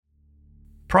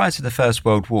Prior to the First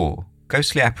World War,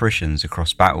 ghostly apparitions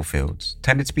across battlefields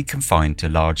tended to be confined to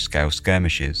large-scale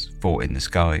skirmishes fought in the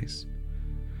skies.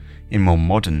 In more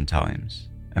modern times,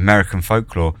 American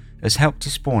folklore has helped to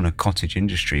spawn a cottage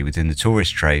industry within the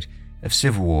tourist trade of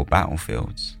Civil War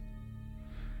battlefields.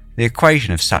 The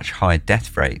equation of such high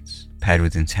death rates, paired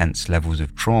with intense levels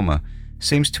of trauma,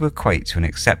 seems to equate to an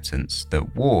acceptance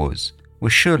that wars were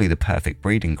surely the perfect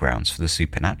breeding grounds for the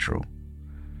supernatural.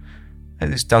 Though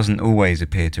this doesn't always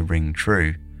appear to ring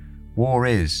true, war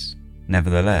is,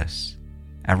 nevertheless,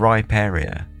 a ripe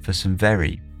area for some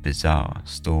very bizarre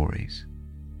stories.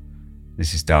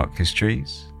 This is Dark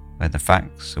Histories, where the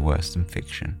facts are worse than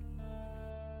fiction.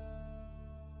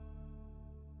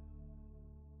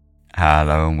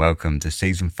 Hello and welcome to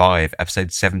Season 5,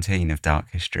 Episode 17 of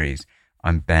Dark Histories.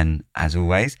 I'm Ben, as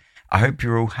always. I hope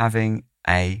you're all having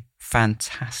a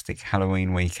fantastic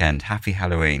Halloween weekend. Happy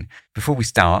Halloween. Before we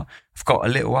start, I've got a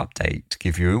little update to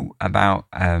give you about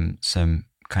some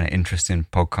kind of interesting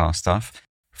podcast stuff.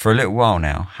 For a little while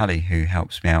now, Hallie, who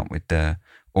helps me out with the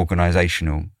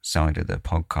organisational side of the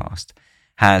podcast,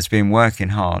 has been working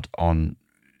hard on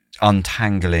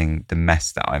untangling the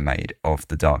mess that I made of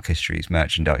the Dark Histories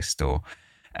merchandise store.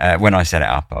 When I set it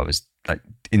up, I was like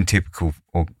in typical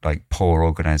poor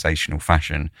organisational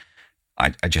fashion.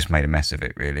 I just made a mess of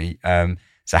it, really.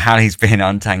 So Hallie's been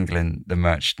untangling the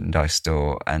merchandise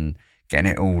store and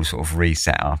getting it all sort of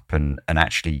reset up and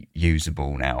actually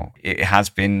usable now. It has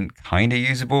been kind of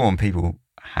usable and people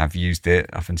have used it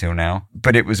up until now,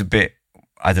 but it was a bit,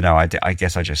 I don't know, I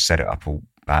guess I just set it up all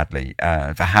badly.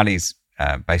 For Hallie's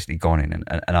basically gone in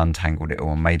and untangled it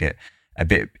all and made it a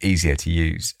bit easier to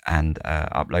use and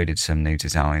uploaded some new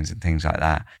designs and things like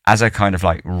that. As a kind of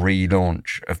like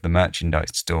relaunch of the merchandise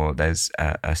store, there's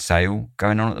a sale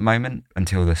going on at the moment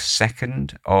until the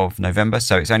 2nd of November.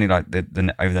 So it's only like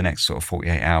the over the next sort of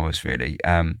 48 hours really.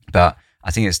 But I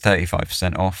think it's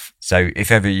 35% off. So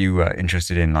if ever you were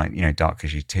interested in Dark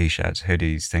History t-shirts,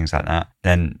 hoodies, things like that,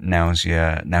 then now's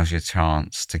your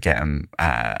chance to get them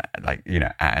at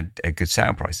a good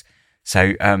sale price.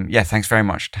 So, thanks very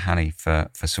much to Hallie for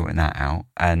sorting that out.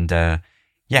 And, like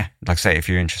I say, if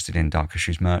you're interested in Dark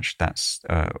Histories merch, that's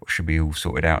should be all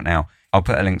sorted out now. I'll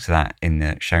put a link to that in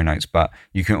the show notes, but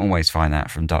you can always find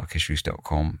that from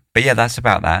darkhistories.com. But yeah, that's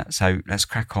about that. So let's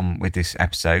crack on with this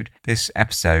episode. This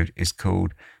episode is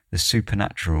called The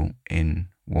Supernatural in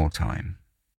Wartime.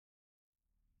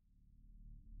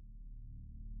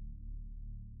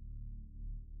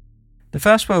 The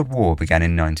First World War began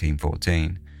in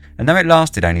 1914. And though it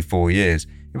lasted only 4 years,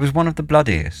 it was one of the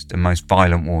bloodiest and most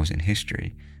violent wars in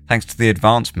history, thanks to the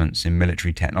advancements in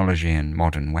military technology and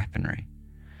modern weaponry.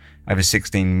 Over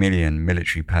 16 million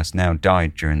military personnel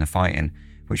died during the fighting,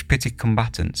 which pitted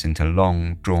combatants into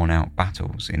long, drawn-out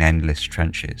battles in endless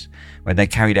trenches, where they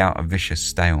carried out a vicious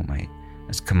stalemate,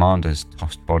 as commanders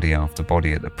tossed body after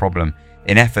body at the problem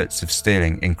in efforts of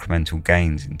stealing incremental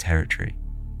gains in territory.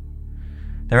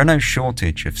 There are no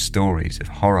shortage of stories of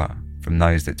horror from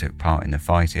those that took part in the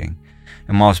fighting,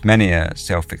 and whilst many are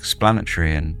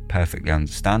self-explanatory and perfectly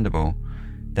understandable,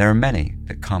 there are many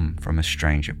that come from a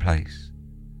stranger place.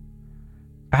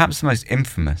 Perhaps the most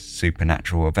infamous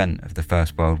supernatural event of the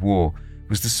First World War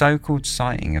was the so-called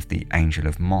sighting of the Angel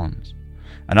of Mons,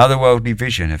 an otherworldly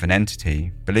vision of an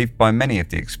entity believed by many of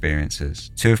the experiencers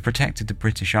to have protected the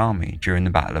British Army during the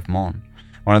Battle of Mons,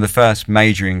 one of the first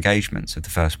major engagements of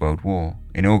the First World War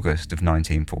in August of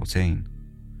 1914.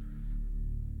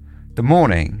 The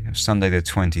morning of Sunday the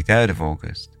 23rd of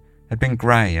August had been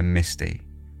grey and misty,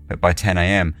 but by 10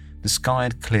 a.m. the sky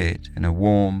had cleared and a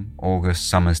warm August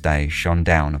summer's day shone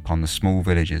down upon the small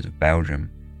villages of Belgium.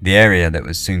 The area that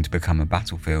was soon to become a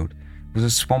battlefield was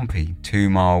a swampy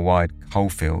 2-mile-wide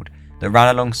coalfield that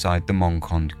ran alongside the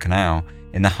Mont Canal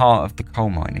in the heart of the coal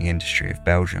mining industry of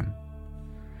Belgium.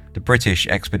 The British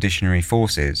Expeditionary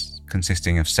Forces,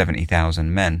 consisting of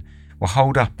 70,000 men, were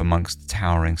holed up amongst the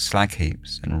towering slag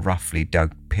heaps and roughly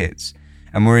dug pits,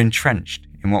 and were entrenched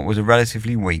in what was a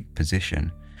relatively weak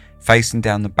position, facing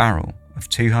down the barrel of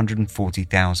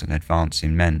 240,000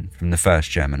 advancing men from the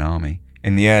 1st German Army.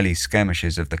 In the early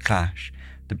skirmishes of the clash,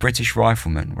 the British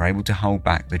riflemen were able to hold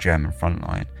back the German front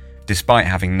line, despite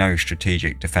having no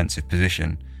strategic defensive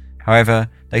position. However,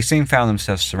 they soon found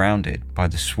themselves surrounded by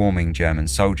the swarming German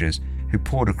soldiers who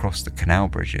poured across the canal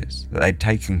bridges that they'd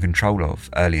taken control of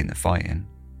early in the fighting.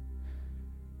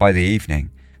 By the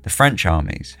evening, the French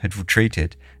armies had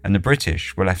retreated and the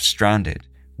British were left stranded,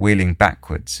 wheeling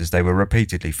backwards as they were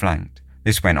repeatedly flanked.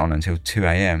 This went on until 2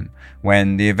 a.m,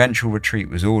 when the eventual retreat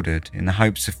was ordered in the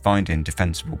hopes of finding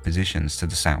defensible positions to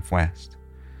the southwest.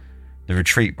 The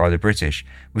retreat by the British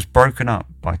was broken up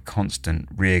by constant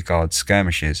rearguard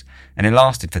skirmishes, and it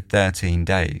lasted for 13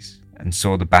 days and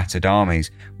saw the battered armies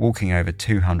walking over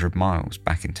 200 miles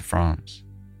back into France.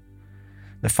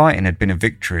 The fighting had been a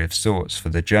victory of sorts for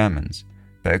the Germans,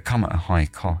 but had come at a high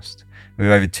cost, with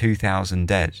over 2,000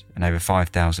 dead and over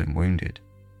 5,000 wounded.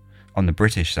 On the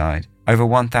British side, over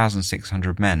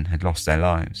 1,600 men had lost their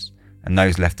lives, and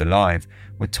those left alive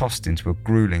were tossed into a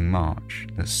gruelling march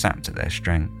that sapped at their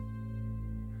strength.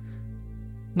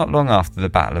 Not long after the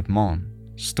Battle of Mons,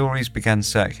 stories began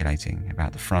circulating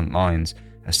about the front lines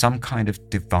as some kind of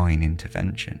divine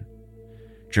intervention.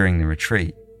 During the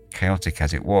retreat, chaotic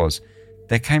as it was,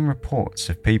 there came reports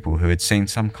of people who had seen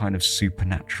some kind of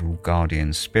supernatural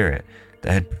guardian spirit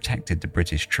that had protected the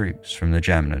British troops from the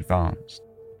German advance.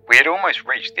 We had almost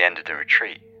reached the end of the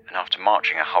retreat, and after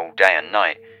marching a whole day and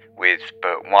night, with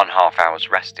but 1.5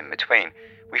 hour's rest in between,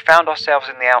 we found ourselves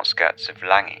in the outskirts of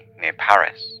Langy, near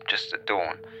Paris, just at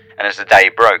dawn, and as the day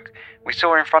broke, we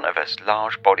saw in front of us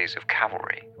large bodies of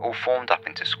cavalry, all formed up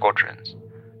into squadrons,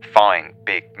 fine,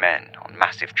 big men on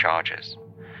massive chargers.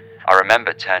 I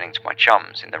remember turning to my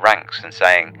chums in the ranks and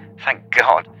saying, "Thank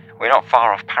God, we're not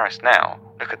far off Paris now.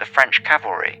 Look at the French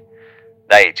cavalry."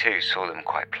 They too saw them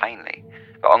quite plainly,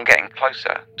 but on getting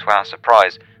closer, to our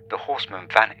surprise, the horsemen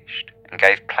vanished and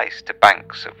gave place to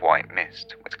banks of white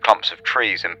mist, with clumps of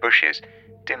trees and bushes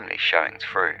dimly showing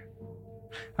through.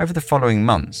 Over the following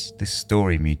months, this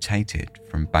story mutated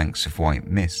from banks of white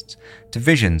mists to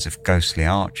visions of ghostly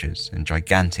archers and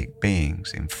gigantic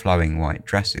beings in flowing white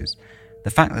dresses.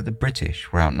 The fact that the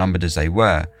British were outnumbered as they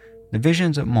were, the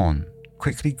visions at Mons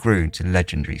quickly grew to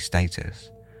legendary status,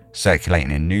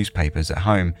 circulating in newspapers at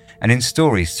home and in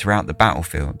stories throughout the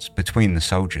battlefields between the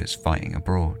soldiers fighting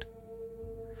abroad.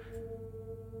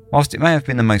 Whilst it may have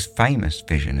been the most famous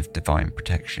vision of divine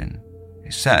protection,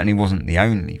 it certainly wasn't the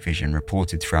only vision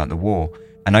reported throughout the war,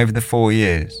 and over the 4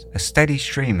 years, a steady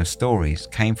stream of stories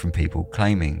came from people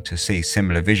claiming to see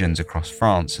similar visions across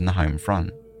France and the home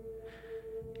front.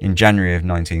 In January of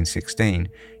 1916,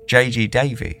 J.G.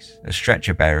 Davies, a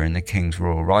stretcher bearer in the King's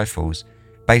Royal Rifles,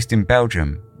 based in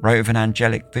Belgium, wrote of an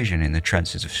angelic vision in the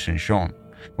trenches of Saint-Jean.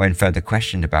 When further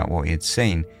questioned about what he had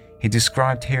seen, he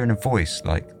described hearing a voice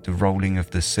like the rolling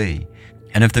of the sea,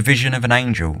 and of the vision of an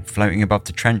angel floating above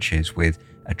the trenches with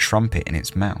a trumpet in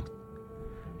its mouth.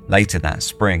 Later that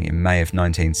spring, in May of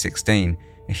 1916,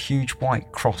 a huge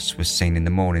white cross was seen in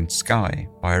the morning sky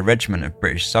by a regiment of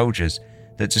British soldiers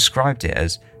that described it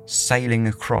as sailing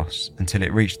across until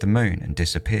it reached the moon and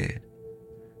disappeared.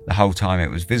 The whole time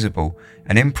it was visible,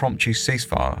 an impromptu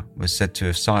ceasefire was said to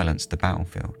have silenced the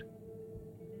battlefield.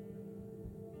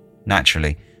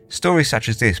 Naturally, stories such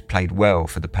as this played well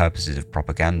for the purposes of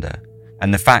propaganda,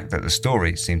 and the fact that the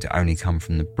stories seemed to only come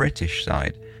from the British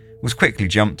side was quickly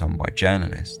jumped on by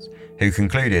journalists, who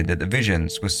concluded that the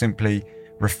visions were simply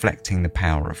reflecting the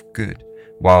power of good,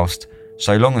 whilst,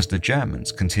 so long as the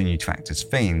Germans continued to act as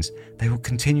fiends, they would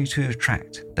continue to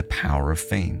attract the power of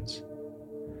fiends.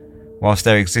 Whilst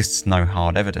there exists no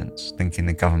hard evidence linking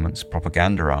the government's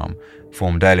propaganda arm,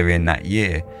 formed earlier in that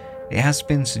year, it has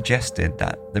been suggested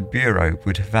that the Bureau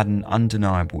would have had an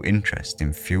undeniable interest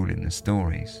in fueling the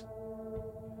stories.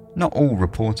 Not all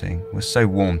reporting was so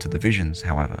warm to the visions,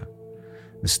 however.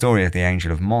 The story of the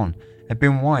Angel of Mons had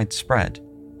been widespread,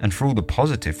 and for all the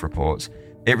positive reports,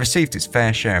 it received its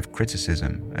fair share of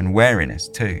criticism and wariness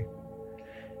too.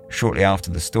 Shortly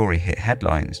after the story hit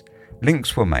headlines,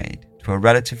 links were made to a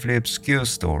relatively obscure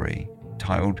story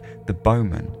titled The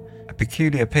Bowman, a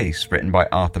peculiar piece written by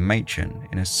Arthur Machen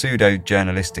in a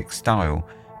pseudo-journalistic style,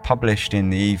 published in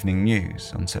the Evening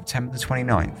News on September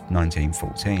 29,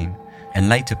 1914, and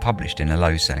later published in a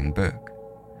low-selling book.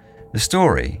 The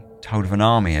story told of an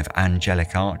army of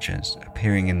angelic archers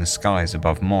appearing in the skies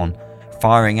above Mons,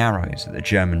 firing arrows at the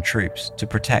German troops to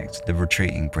protect the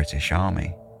retreating British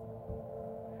army.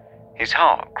 His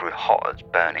heart grew hot as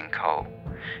burning coal.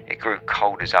 It grew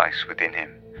cold as ice within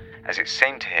him, as it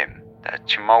seemed to him that a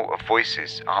tumult of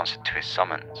voices answered to his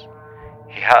summons.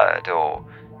 He heard, or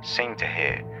seemed to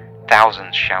hear,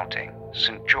 thousands shouting,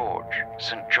 "St. George,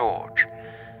 St. George."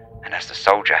 And as the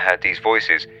soldier heard these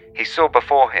voices, he saw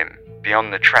before him,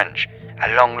 beyond the trench,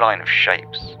 a long line of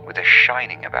shapes with a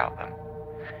shining about them.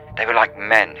 They were like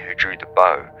men who drew the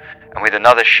bow, and with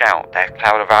another shout their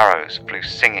cloud of arrows flew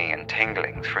singing and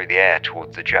tingling through the air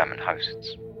towards the German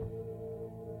hosts.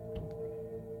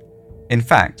 In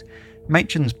fact,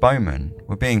 Machen's bowmen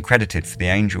were being credited for the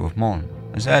Angel of Mons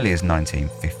as early as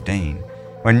 1915,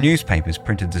 when newspapers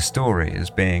printed the story as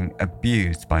being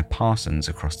abused by parsons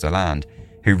across the land,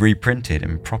 who reprinted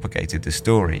and propagated the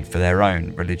story for their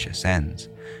own religious ends,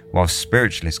 while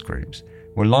spiritualist groups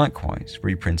were likewise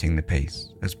reprinting the piece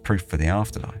as proof for the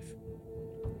afterlife.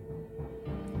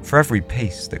 For every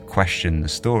piece that questioned the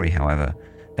story, however,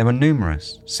 there were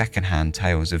numerous second-hand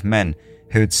tales of men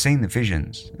who had seen the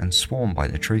visions and sworn by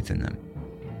the truth in them.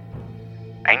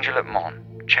 Angel at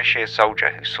Mon, Cheshire soldier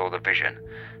who saw the vision,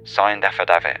 signed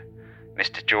affidavit,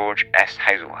 Mr. George S.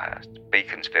 Hazelhurst,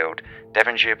 Beaconsfield,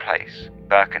 Devonshire Place,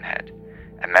 Birkenhead,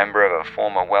 a member of a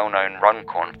former well-known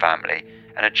Runcorn family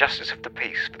and a Justice of the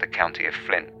Peace for the County of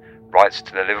Flint, writes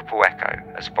to the Liverpool Echo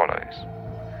as follows.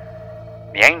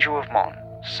 The Angel of Mon,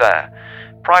 Sir,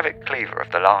 Private Cleaver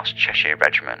of the last Cheshire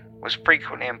Regiment, was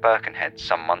frequently in Birkenhead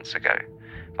some months ago,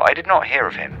 but I did not hear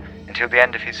of him until the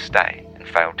end of his stay and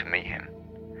failed to meet him.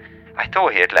 I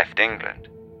thought he had left England.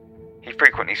 He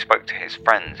frequently spoke to his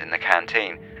friends in the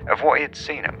canteen of what he had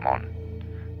seen at Mon.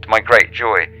 To my great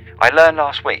joy, I learned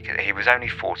last week that he was only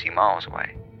 40 miles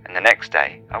away, and the next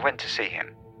day I went to see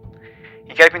him.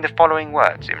 He gave me the following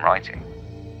words in writing.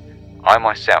 I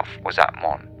myself was at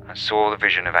Mon and saw the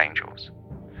vision of angels.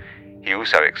 He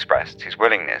also expressed his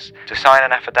willingness to sign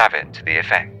an affidavit to the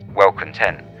effect. Well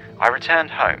content, I returned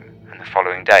home and the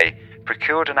following day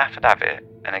procured an affidavit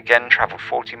and again travelled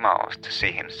 40 miles to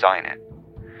see him sign it.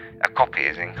 A copy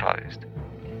is enclosed.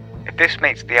 If this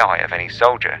meets the eye of any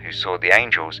soldier who saw the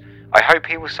angels, I hope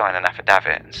he will sign an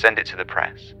affidavit and send it to the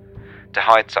press. To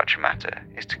hide such a matter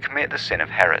is to commit the sin of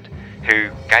Herod,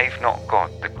 who gave not God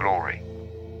the glory.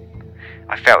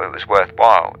 I felt it was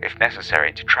worthwhile, if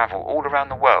necessary, to travel all around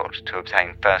the world to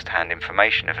obtain first-hand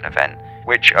information of an event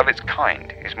which, of its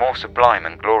kind, is more sublime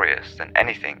and glorious than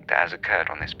anything that has occurred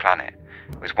on this planet,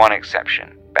 with one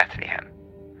exception, Bethlehem.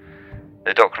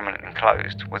 The document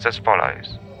enclosed was as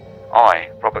follows.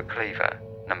 I, Robert Cleaver,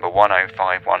 number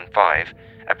 10515,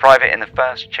 a private in the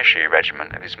 1st Cheshire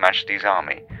Regiment of His Majesty's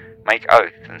Army, make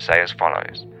oath and say as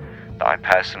follows, that I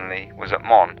personally was at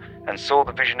Mon and saw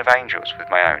the vision of angels with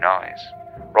my own eyes.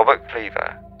 Robert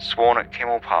Cleaver, sworn at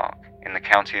Kimmel Park, in the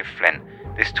county of Flint,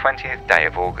 this 20th day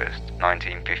of August,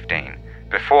 1915.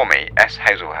 Before me, S.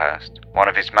 Hazelhurst, one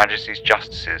of His Majesty's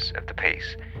Justices of the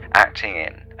Peace, acting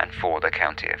in and for the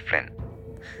county of Flint.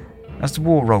 As the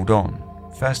war rolled on,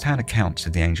 first-hand accounts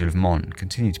of the Angel of Mon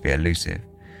continued to be elusive.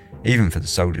 Even for the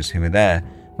soldiers who were there,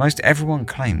 most everyone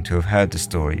claimed to have heard the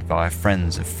story via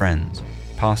friends of friends,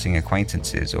 passing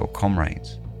acquaintances or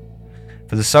comrades.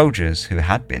 For the soldiers who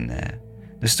had been there,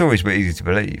 the stories were easy to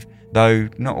believe, though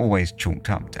not always chalked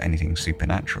up to anything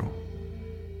supernatural.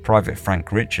 Private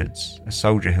Frank Richards, a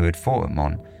soldier who had fought at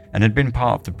Mon and had been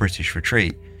part of the British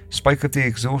retreat, spoke of the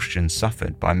exhaustion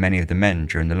suffered by many of the men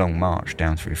during the long march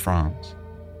down through France.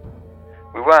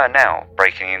 We were now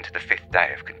breaking into the 5th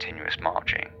day of continuous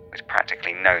marching, with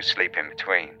practically no sleep in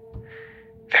between.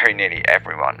 Very nearly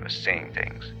everyone was seeing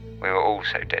things. We were all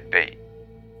so dead beat.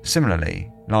 Similarly,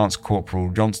 Lance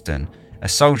Corporal Johnston, a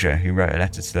soldier who wrote a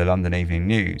letter to the London Evening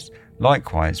News,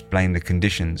 likewise blamed the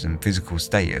conditions and physical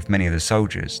state of many of the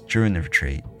soldiers during the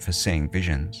retreat for seeing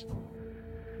visions.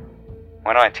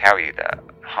 When I tell you that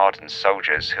hardened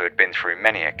soldiers who had been through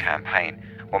many a campaign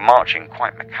were marching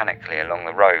quite mechanically along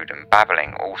the road and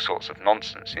babbling all sorts of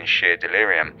nonsense in sheer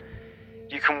delirium,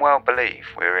 you can well believe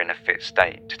we were in a fit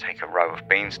state to take a row of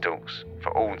beanstalks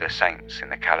for all the saints in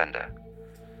the calendar.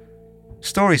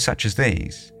 Stories such as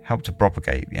these helped to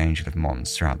propagate the Angel of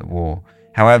Mons throughout the war.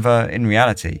 However, in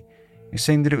reality, it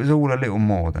seemed that it was all a little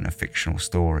more than a fictional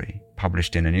story,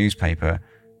 published in a newspaper,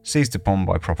 seized upon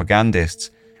by propagandists,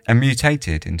 and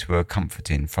mutated into a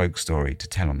comforting folk story to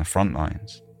tell on the front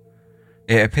lines.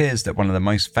 It appears that one of the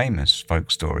most famous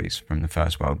folk stories from the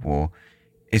First World War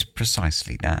is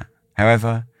precisely that.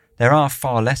 However, there are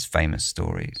far less famous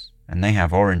stories, and they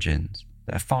have origins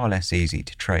that are far less easy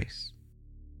to trace.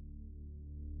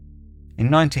 In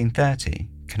 1930,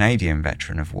 Canadian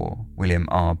veteran of war William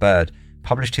R. Byrd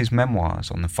published his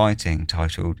memoirs on the fighting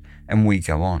titled And We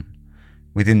Go On.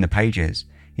 Within the pages,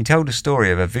 he told a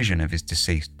story of a vision of his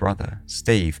deceased brother,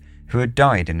 Steve, who had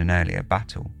died in an earlier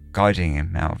battle, guiding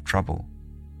him out of trouble.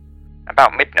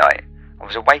 About midnight, I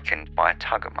was awakened by a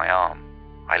tug at my arm.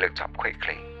 I looked up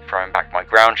quickly, throwing back my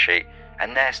ground sheet,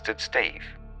 and there stood Steve.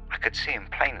 I could see him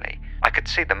plainly. I could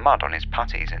see the mud on his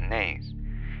puttees and knees.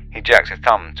 He jerked a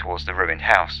thumb towards the ruined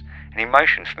house, and he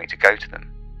motioned for me to go to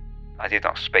them. I did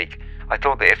not speak. I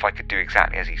thought that if I could do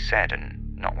exactly as he said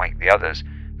and not wake the others,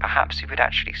 perhaps he would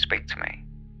actually speak to me.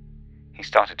 He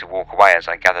started to walk away as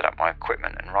I gathered up my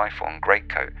equipment and rifle and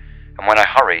greatcoat, and when I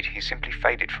hurried, he simply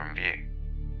faded from view.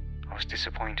 I was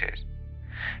disappointed.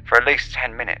 For at least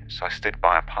 10 minutes, I stood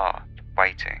by a path,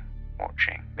 waiting,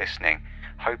 watching, listening,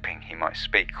 hoping he might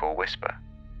speak or whisper.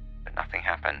 but nothing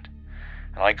happened,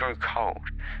 and I grew cold,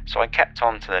 so I kept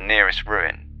on to the nearest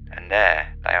ruin, and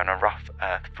there lay on a rough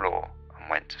earth floor and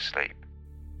went to sleep.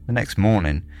 The next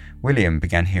morning, William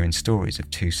began hearing stories of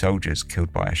 2 soldiers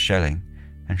killed by a shelling,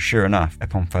 and sure enough,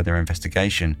 upon further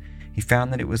investigation, he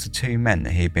found that it was the 2 men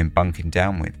that he had been bunking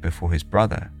down with before his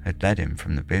brother had led him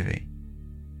from the bivvy.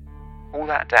 All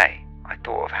that day, I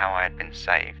thought of how I had been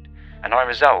saved, and I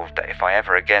resolved that if I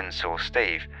ever again saw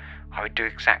Steve, I would do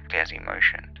exactly as he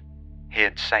motioned. He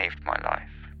had saved my life.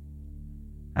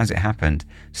 As it happened,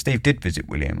 Steve did visit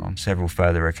William on several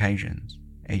further occasions,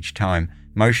 each time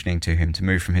motioning to him to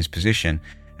move from his position,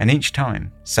 and each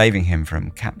time saving him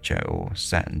from capture or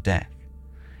certain death.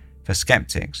 For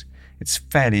skeptics, it's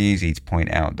fairly easy to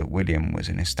point out that William was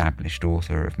an established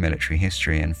author of military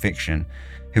history and fiction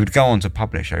who would go on to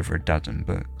publish over 12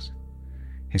 books.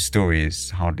 His story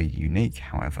is hardly unique,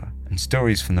 however, and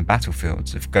stories from the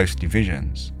battlefields of ghostly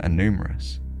visions are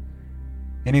numerous.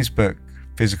 In his book,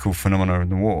 Physical Phenomena of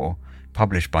the War,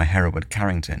 published by Hereward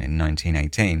Carrington in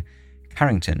 1918,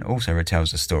 Carrington also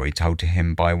retells a story told to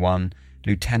him by one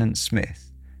Lieutenant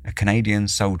Smith, a Canadian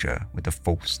soldier with a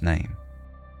false name.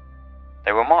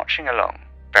 They were marching along,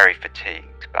 very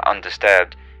fatigued but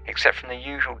undisturbed except from the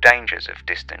usual dangers of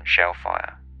distant shell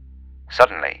fire.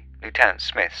 Suddenly, Lieutenant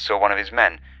Smith saw one of his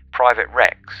men, Private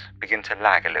Rex, begin to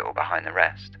lag a little behind the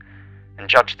rest, and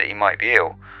judged that he might be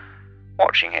ill.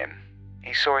 Watching him,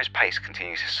 he saw his pace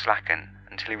continue to slacken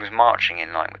until he was marching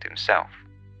in line with himself.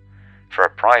 For a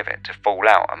private to fall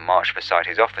out and march beside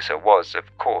his officer was,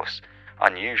 of course,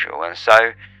 unusual, and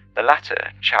so the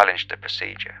latter challenged the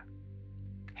procedure.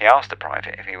 He asked the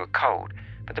private if he were cold,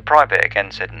 but the private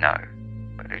again said no.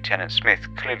 But Lieutenant Smith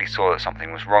clearly saw that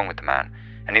something was wrong with the man,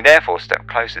 and he therefore stepped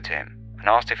closer to him and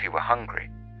asked if he were hungry.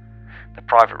 The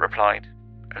private replied,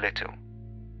 "A little."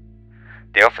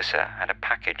 The officer had a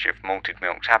package of malted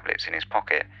milk tablets in his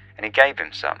pocket, and he gave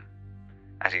him some.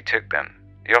 As he took them,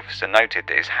 the officer noted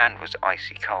that his hand was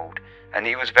icy cold, and that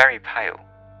he was very pale.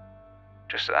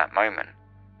 Just at that moment,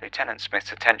 Lieutenant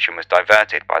Smith's attention was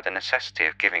diverted by the necessity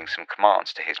of giving some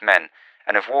commands to his men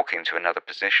and of walking to another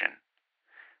position.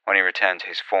 When he returned to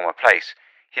his former place,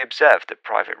 he observed that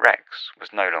Private Rex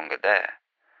was no longer there.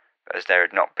 But as there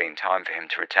had not been time for him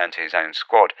to return to his own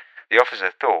squad, the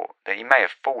officer thought that he may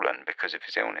have fallen because of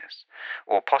his illness,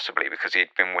 or possibly because he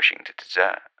had been wishing to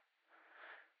desert.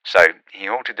 So he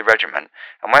halted the regiment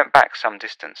and went back some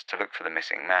distance to look for the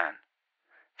missing man.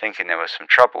 Thinking there was some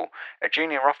trouble, a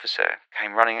junior officer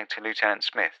came running to Lieutenant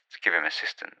Smith to give him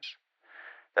assistance.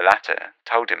 The latter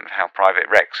told him of how Private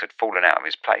Rex had fallen out of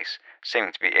his place,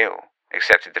 seeming to be ill,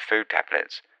 accepted the food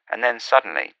tablets, and then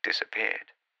suddenly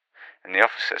disappeared, and the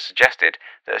officer suggested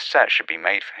that a search should be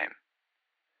made for him.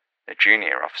 The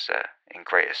junior officer, in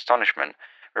great astonishment,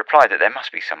 replied that there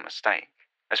must be some mistake,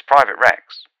 as Private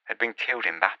Rex had been killed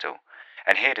in battle,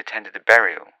 and he had attended the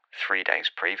burial 3 days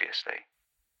previously.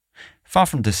 Far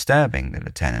from disturbing the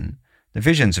lieutenant, the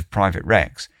visions of Private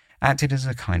Rex acted as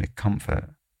a kind of comfort.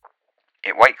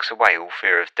 "It wakes away all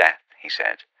fear of death," he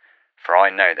said, "for I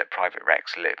know that Private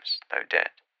Rex lives, though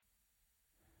dead."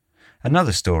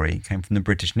 Another story came from the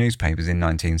British newspapers in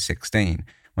 1916,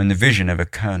 when the vision of a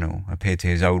colonel appeared to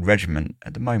his old regiment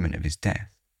at the moment of his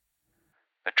death.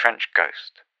 The Trench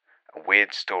Ghost, a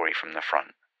weird story from the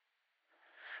front.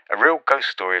 A real ghost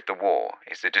story of the war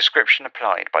is the description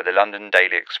applied by the London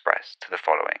Daily Express to the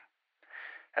following.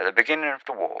 At the beginning of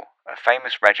the war, a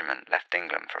famous regiment left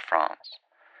England for France.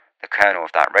 The colonel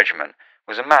of that regiment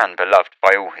was a man beloved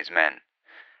by all his men,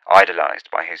 idolised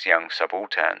by his young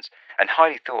subalterns, and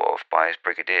highly thought of by his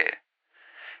brigadier.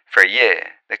 For a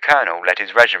year, the colonel led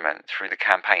his regiment through the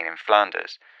campaign in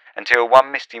Flanders, until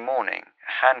one misty morning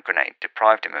a hand grenade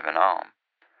deprived him of an arm.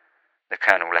 The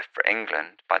colonel left for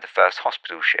England by the first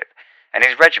hospital ship, and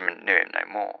his regiment knew him no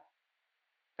more.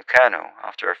 The colonel,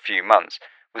 after a few months,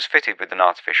 was fitted with an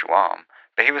artificial arm,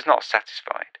 but he was not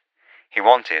satisfied. He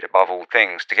wanted, above all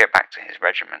things, to get back to his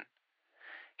regiment.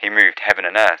 He moved heaven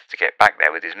and earth to get back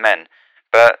there with his men,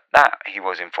 but that, he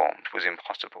was informed, was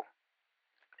impossible.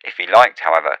 If he liked,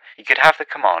 however, he could have the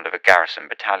command of a garrison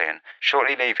battalion,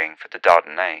 shortly leaving for the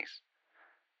Dardanelles.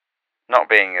 Not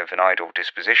being of an idle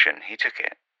disposition, he took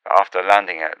it, but after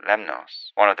landing at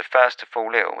Lemnos, one of the first to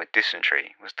fall ill with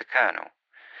dysentery was the colonel.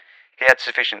 He had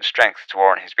sufficient strength to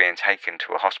warrant his being taken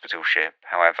to a hospital ship,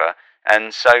 however,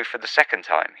 and so for the second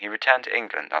time he returned to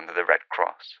England under the Red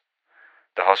Cross.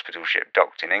 The hospital ship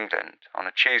docked in England on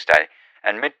a Tuesday,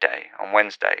 and midday on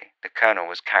Wednesday the colonel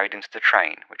was carried into the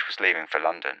train which was leaving for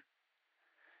London.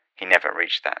 He never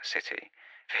reached that city,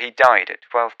 for he died at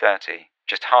 12:30,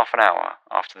 just half an hour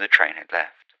after the train had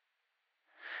left.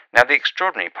 Now the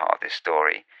extraordinary part of this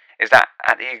story is that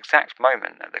at the exact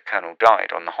moment that the colonel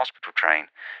died on the hospital train,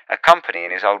 a company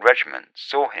in his old regiment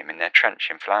saw him in their trench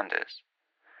in Flanders.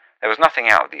 There was nothing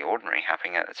out of the ordinary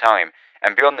happening at the time,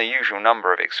 and beyond the usual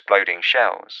number of exploding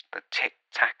shells, the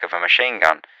tic-tac of a machine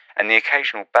gun, and the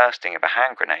occasional bursting of a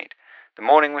hand grenade, the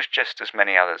morning was just as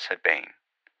many others had been.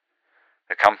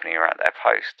 The company were at their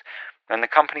post, when the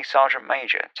company sergeant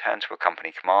major turned to a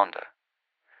company commander.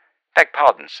 "Beg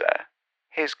pardon, sir.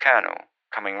 Here's Colonel,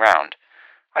 coming round.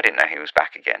 I didn't know he was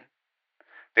back again."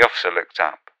 The officer looked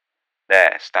up.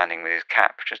 There, standing with his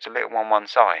cap just a little on one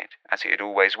side, as he had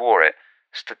always wore it,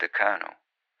 stood the colonel.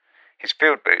 His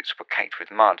field boots were caked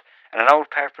with mud, and an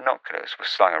old pair of binoculars was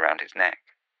slung around his neck.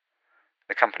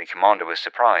 The company commander was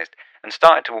surprised, and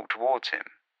started to walk towards him,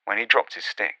 when he dropped his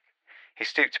stick. He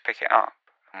stooped to pick it up,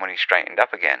 and when he straightened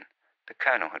up again, the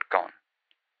colonel had gone.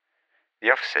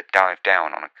 The officer dived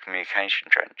down on a communication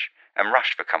trench, and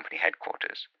rushed for company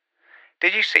headquarters.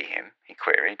 "Did you see him?" he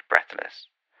queried, breathless.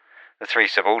 The three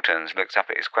subalterns looked up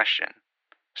at his question.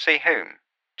 "See whom?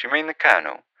 Do you mean the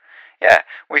colonel?" "Yeah,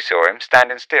 we saw him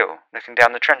standing still, looking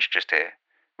down the trench just here.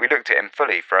 We looked at him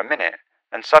fully for a minute,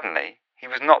 and suddenly he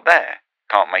was not there.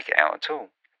 Can't make it out at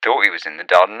all. Thought he was in the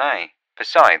Dardanelles.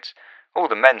 Besides, all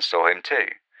the men saw him too,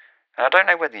 and I don't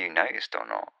know whether you noticed or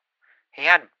not. He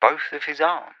had both of his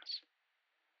arms."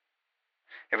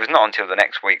 It was not until the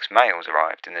next week's mails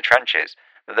arrived in the trenches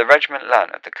that the regiment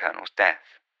learnt of the colonel's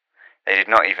death. They did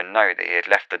not even know that he had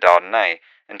left the Dardanelles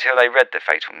until they read the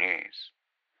fatal news.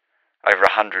 Over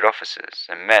 100 officers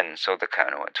and men saw the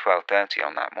colonel at 12:30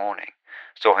 on that morning,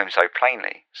 saw him so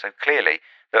plainly, so clearly,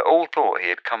 that all thought he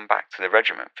had come back to the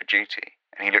regiment for duty,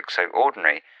 and he looked so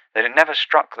ordinary that it never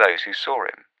struck those who saw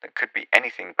him that could be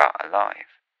anything but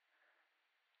alive.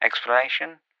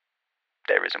 Explanation?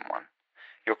 There isn't one.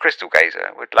 Your crystal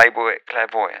gazer would label it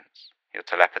clairvoyance, your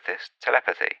telepathist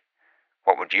telepathy.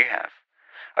 What would you have?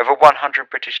 Over 100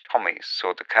 British Tommies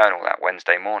saw the colonel that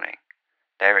Wednesday morning.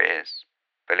 There it is.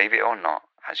 Believe it or not,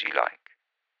 as you like.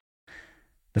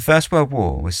 The First World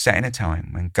War was set in a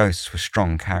time when ghosts were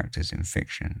strong characters in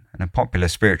fiction, and a popular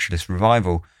spiritualist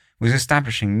revival was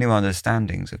establishing new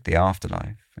understandings of the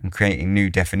afterlife and creating new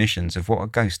definitions of what a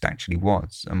ghost actually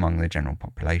was among the general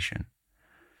population.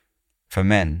 For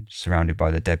men, surrounded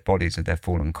by the dead bodies of their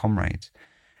fallen comrades,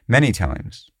 many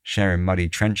times sharing muddy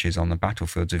trenches on the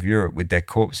battlefields of Europe with their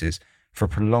corpses for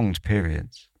prolonged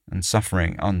periods, and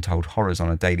suffering untold horrors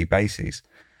on a daily basis,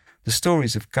 the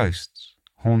stories of ghosts,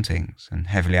 hauntings, and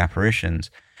heavenly apparitions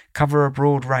cover a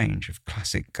broad range of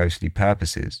classic ghostly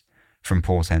purposes, from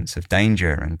portents of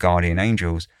danger and guardian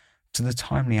angels to the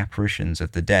timely apparitions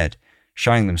of the dead,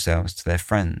 showing themselves to their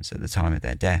friends at the time of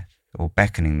their death, or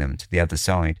beckoning them to the other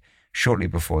side shortly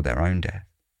before their own death.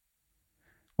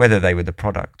 Whether they were the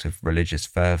product of religious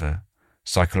fervour,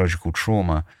 psychological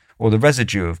trauma, or the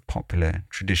residue of popular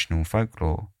traditional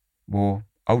folklore, or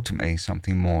ultimately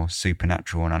something more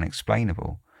supernatural and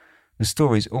unexplainable, the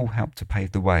stories all helped to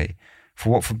pave the way for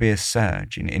what would be a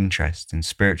surge in interest in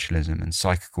spiritualism and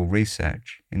psychical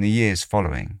research in the years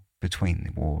following between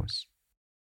the wars.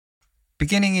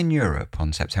 Beginning in Europe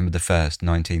on September 1st,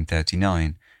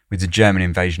 1939, with the German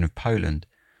invasion of Poland,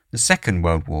 the Second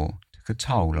World War took a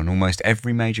toll on almost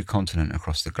every major continent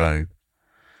across the globe.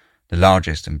 The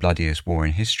largest and bloodiest war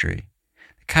in history,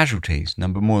 the casualties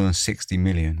number more than 60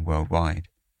 million worldwide.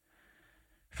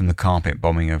 From the carpet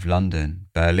bombing of London,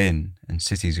 Berlin, and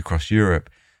cities across Europe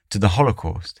to the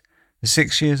Holocaust, the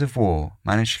 6 years of war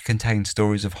managed to contain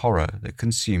stories of horror that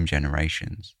consumed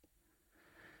generations.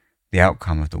 The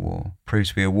outcome of the war proves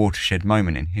to be a watershed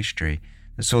moment in history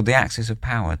that saw the axis of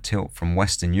power tilt from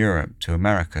Western Europe to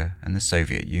America and the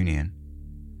Soviet Union.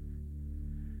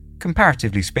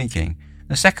 Comparatively speaking,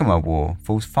 the Second World War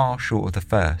falls far short of the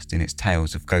first in its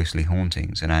tales of ghostly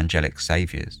hauntings and angelic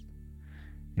saviours.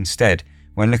 Instead,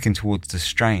 when looking towards the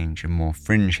strange and more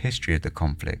fringe history of the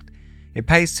conflict, it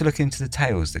pays to look into the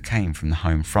tales that came from the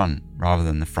home front rather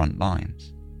than the front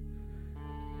lines.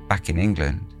 Back in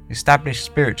England, established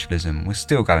spiritualism was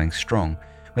still going strong,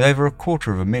 with over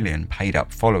 250,000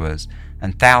 paid-up followers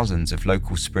and thousands of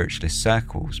local spiritualist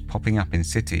circles popping up in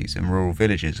cities and rural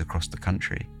villages across the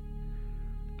country.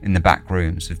 In the back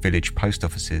rooms of village post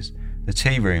offices, the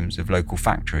tea rooms of local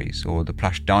factories, or the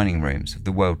plush dining rooms of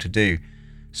the well-to-do,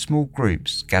 small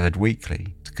groups gathered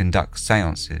weekly to conduct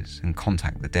seances and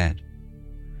contact the dead.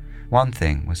 One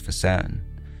thing was for certain,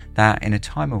 that in a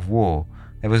time of war,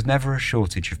 there was never a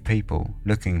shortage of people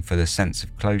looking for the sense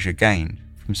of closure gained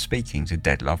from speaking to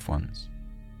dead loved ones.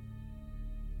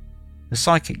 The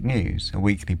Psychic News, a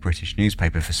weekly British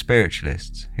newspaper for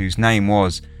spiritualists, whose name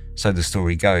was, so the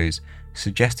story goes,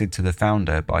 suggested to the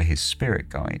founder by his spirit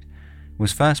guide,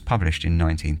 was first published in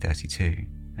 1932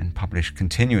 and published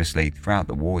continuously throughout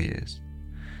the war years.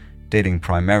 Dealing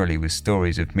primarily with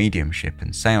stories of mediumship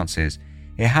and seances,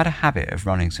 it had a habit of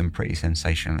running some pretty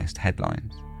sensationalist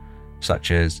headlines,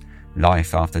 such as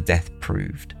 "Life After Death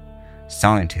Proved,"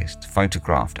 "Scientist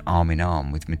Photographed Arm in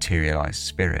Arm with Materialized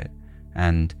Spirit,"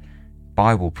 and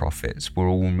 "Bible Prophets Were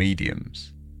All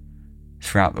Mediums."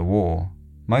 Throughout the war,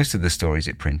 most of the stories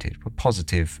it printed were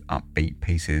positive, upbeat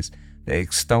pieces that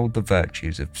extolled the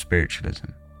virtues of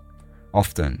spiritualism,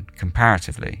 often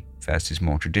comparatively versus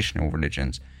more traditional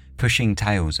religions, pushing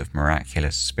tales of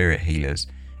miraculous spirit healers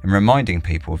and reminding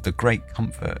people of the great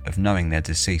comfort of knowing their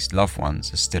deceased loved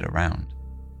ones are still around.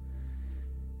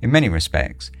 In many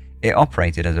respects, it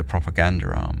operated as a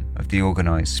propaganda arm of the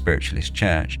organised spiritualist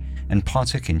church and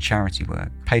partook in charity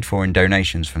work, paid for in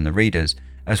donations from the readers,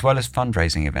 as well as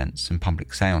fundraising events and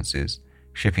public seances,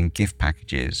 shipping gift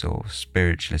packages or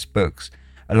spiritualist books,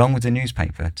 along with the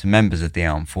newspaper to members of the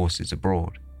armed forces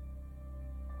abroad.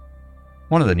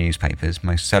 One of the newspaper's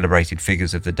most celebrated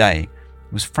figures of the day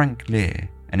was Frank Lear,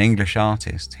 an English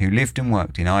artist who lived and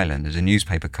worked in Ireland as a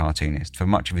newspaper cartoonist for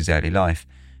much of his early life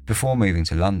before moving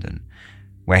to London,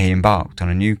 where he embarked on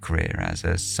a new career as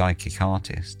a psychic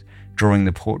artist, drawing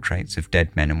the portraits of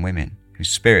dead men and women whose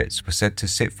spirits were said to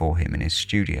sit for him in his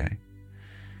studio.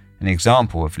 An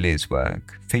example of Lear's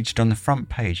work featured on the front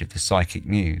page of the Psychic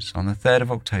News on the 3rd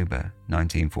of October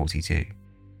 1942.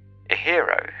 A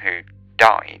hero who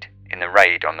died in the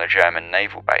raid on the German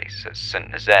naval base at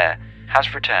St. Nazaire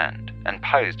has returned and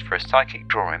posed for a psychic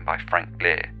drawing by Frank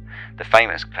Lear, the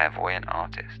famous clairvoyant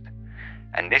artist.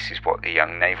 And this is what the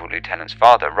young naval lieutenant's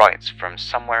father writes from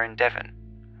somewhere in Devon.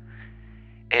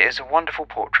 "It is a wonderful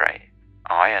portrait.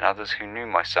 I and others who knew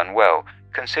my son well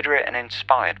consider it an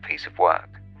inspired piece of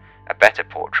work, a better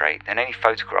portrait than any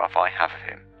photograph I have of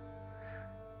him.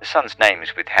 The son's name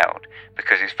is withheld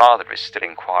because his father is still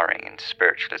inquiring into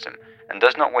spiritualism and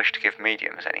does not wish to give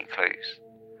mediums any clues.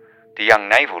 The young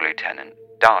naval lieutenant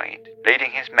died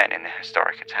leading his men in the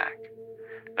historic attack.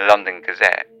 The London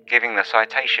Gazette, giving the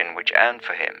citation which earned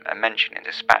for him a mention in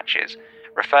dispatches,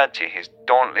 referred to his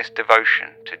dauntless devotion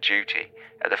to duty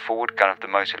at the forward gun of the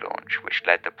motor launch which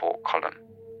led the port column.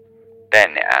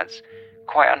 Then, it adds,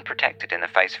 quite unprotected in the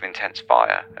face of intense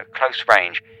fire, at close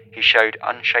range he showed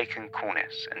unshaken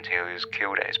coolness until he was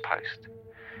killed at his post.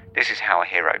 This is how a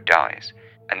hero dies,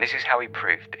 and this is how he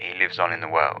proved that he lives on in the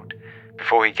world,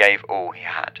 before he gave all he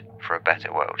had for a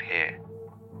better world here."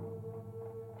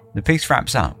 The piece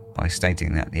wraps up by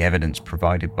stating that the evidence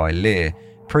provided by Lear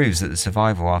proves that the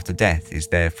survival after death is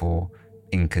therefore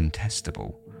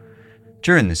incontestable.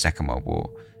 During the Second World War,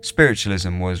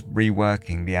 spiritualism was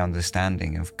reworking the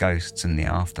understanding of ghosts and the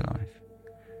afterlife.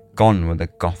 Gone were the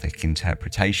Gothic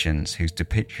interpretations whose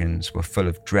depictions were full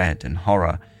of dread and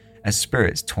horror as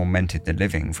spirits tormented the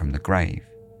living from the grave.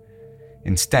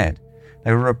 Instead,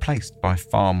 they were replaced by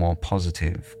far more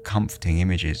positive, comforting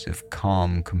images of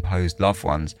calm, composed loved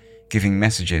ones giving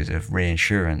messages of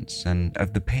reassurance and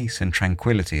of the peace and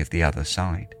tranquility of the other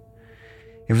side.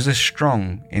 It was a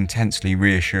strong, intensely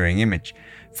reassuring image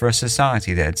for a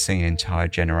society that had seen entire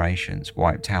generations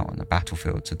wiped out on the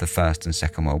battlefields of the First and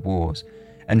Second World Wars,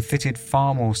 and fitted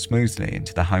far more smoothly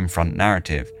into the home front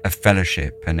narrative of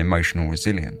fellowship and emotional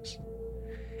resilience.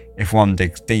 If one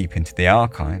digs deep into the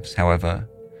archives, however,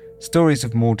 stories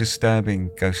of more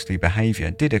disturbing ghostly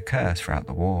behaviour did occur throughout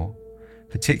the war,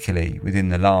 particularly within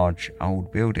the large,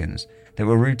 old buildings that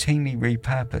were routinely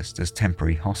repurposed as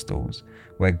temporary hostels,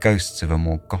 where ghosts of a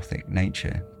more Gothic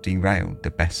nature derailed the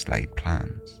best laid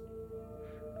plans.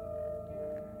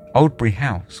 Oldbury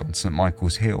House on St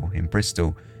Michael's Hill in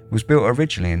Bristol was built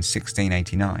originally in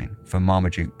 1689 for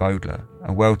Marmaduke Bowdler,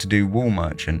 a well-to-do wool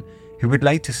merchant who would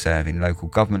later serve in local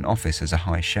government office as a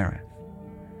high sheriff.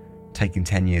 Taking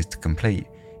 10 years to complete,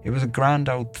 it was a grand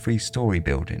old 3-storey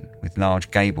building with large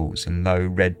gables and low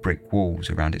red brick walls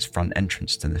around its front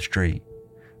entrance to the street,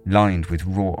 lined with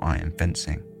wrought iron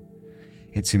fencing.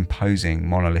 Its imposing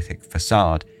monolithic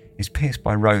facade is pierced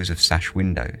by rows of sash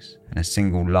windows and a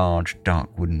single large dark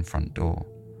wooden front door.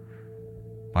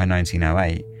 By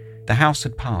 1908, the house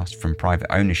had passed from private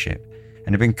ownership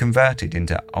and had been converted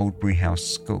into Oldbury House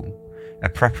School, a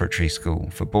preparatory school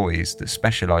for boys that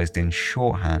specialised in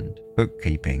shorthand,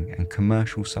 bookkeeping and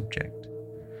commercial subject.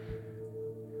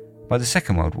 By the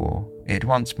Second World War, it had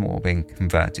once more been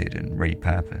converted and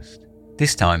repurposed,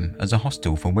 this time as a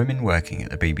hostel for women working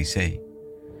at the BBC.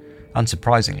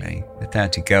 Unsurprisingly, the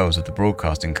 30 girls of the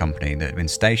broadcasting company that had been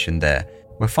stationed there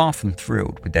were far from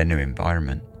thrilled with their new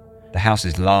environment. The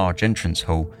house's large entrance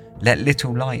hall let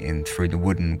little light in through the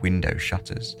wooden window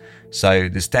shutters, so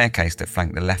the staircase that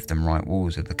flanked the left and right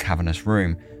walls of the cavernous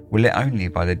room were lit only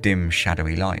by the dim,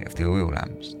 shadowy light of the oil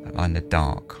lamps that lined the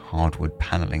dark, hardwood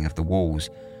panelling of the walls,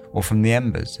 or from the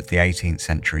embers of the 18th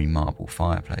century marble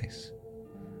fireplace.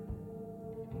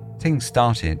 Things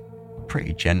started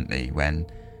pretty gently when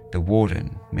the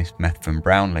warden, Miss Methven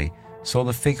Brownlee, saw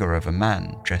the figure of a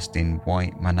man dressed in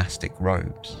white monastic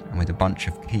robes and with a bunch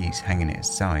of keys hanging at his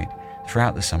side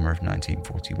throughout the summer of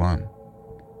 1941.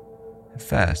 At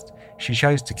first, she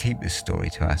chose to keep this story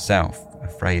to herself,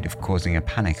 afraid of causing a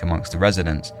panic amongst the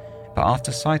residents, but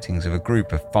after sightings of a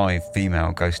group of 5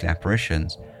 female ghostly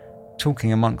apparitions,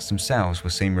 talking amongst themselves were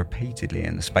seen repeatedly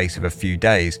in the space of a few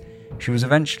days, she was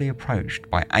eventually approached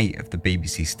by 8 of the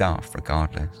BBC staff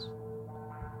regardless.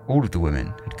 All of the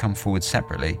women had come forward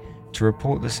separately to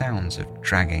report the sounds of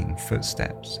dragging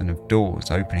footsteps and of doors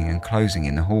opening and closing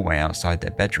in the hallway outside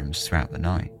their bedrooms throughout the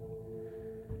night.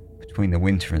 Between the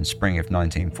winter and spring of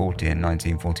 1940 and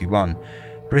 1941,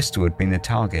 Bristol had been the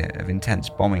target of intense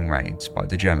bombing raids by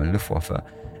the German Luftwaffe,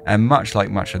 and much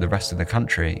like much of the rest of the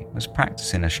country, was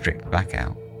practicing a strict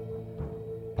blackout.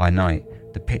 By night,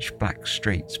 the pitch-black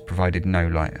streets provided no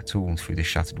light at all through the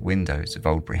shuttered windows of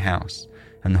Oldbury House,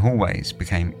 and the hallways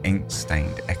became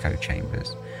ink-stained echo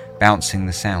chambers, bouncing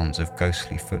the sounds of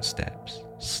ghostly footsteps,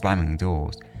 slamming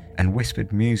doors, and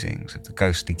whispered musings of the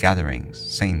ghostly gatherings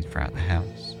seen throughout the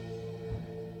house.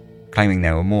 Claiming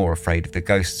they were more afraid of the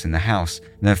ghosts in the house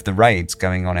than of the raids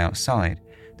going on outside,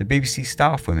 the BBC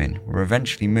staff women were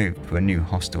eventually moved to a new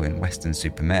hostel in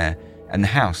Weston-super-Mare, and the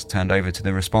house turned over to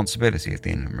the responsibility of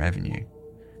the Inland Revenue.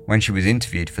 When she was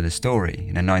interviewed for the story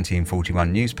in a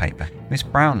 1941 newspaper, Miss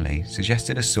Brownlee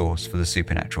suggested a source for the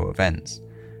supernatural events,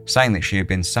 saying that she had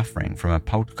been suffering from a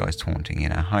poltergeist haunting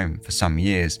in her home for some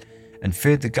years and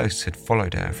feared the ghosts had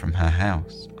followed her from her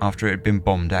house after it had been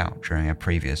bombed out during a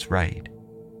previous raid.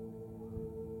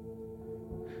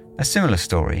 A similar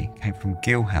story came from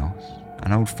Gill House,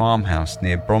 an old farmhouse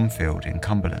near Bromfield in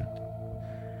Cumberland.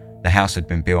 The house had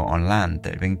been built on land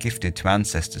that had been gifted to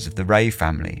ancestors of the Ray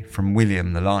family from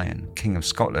William the Lion, King of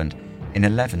Scotland, in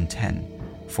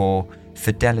 1110 for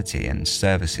fidelity and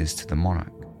services to the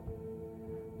monarch.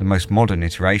 The most modern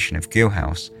iteration of Gill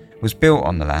House was built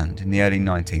on the land in the early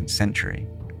 19th century,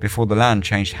 before the land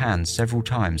changed hands several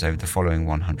times over the following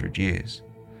 100 years.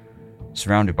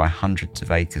 Surrounded by hundreds of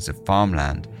acres of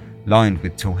farmland, lined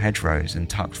with tall hedgerows and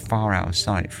tucked far out of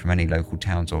sight from any local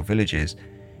towns or villages,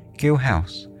 Gill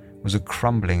House was a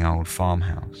crumbling old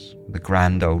farmhouse with a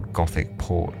grand old Gothic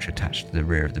porch attached to the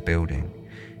rear of the building,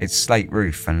 its slate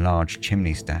roof and large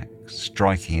chimney stack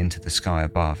striking into the sky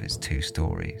above its 2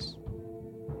 stories.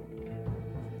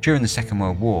 During the Second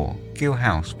World War, Gill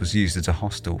House was used as a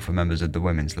hostel for members of the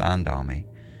Women's Land Army,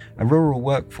 a rural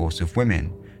workforce of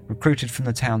women recruited from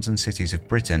the towns and cities of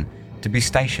Britain to be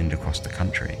stationed across the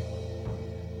country.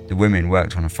 The women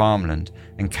worked on a farmland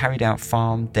and carried out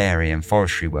farm, dairy and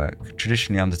forestry work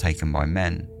traditionally undertaken by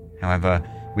men. However,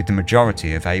 with the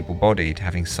majority of able-bodied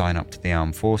having signed up to the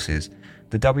armed forces,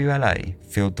 the WLA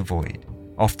filled the void,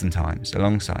 oftentimes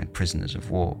alongside prisoners of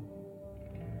war.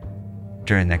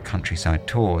 During their countryside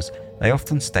tours, they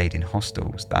often stayed in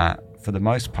hostels that, for the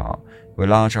most part, were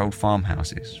large old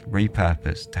farmhouses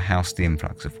repurposed to house the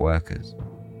influx of workers.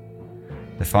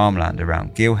 The farmland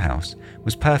around Gill House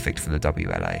was perfect for the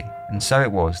WLA, and so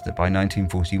it was that by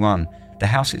 1941, the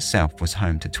house itself was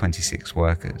home to 26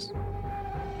 workers.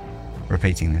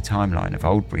 Repeating the timeline of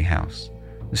Oldbury House,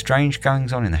 the strange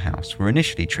goings-on in the house were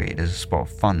initially treated as a spot of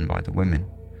fun by the women.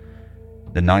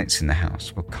 The nights in the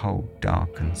house were cold,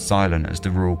 dark and silent as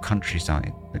the rural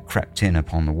countryside that crept in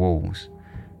upon the walls,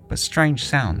 but strange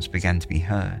sounds began to be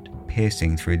heard,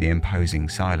 piercing through the imposing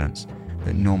silence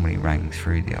that normally rang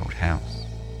through the old house.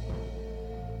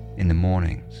 In the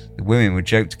mornings, the women would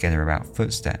joke together about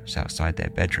footsteps outside their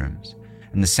bedrooms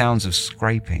and the sounds of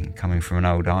scraping coming from an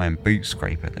old iron boot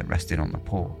scraper that rested on the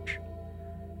porch.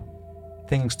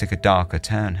 Things took a darker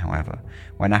turn, however,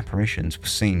 when apparitions were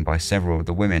seen by several of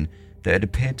the women that had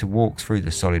appeared to walk through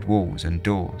the solid walls and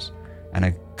doors, and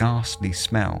a ghastly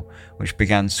smell which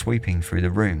began sweeping through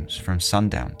the rooms from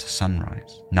sundown to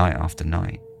sunrise, night after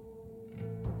night.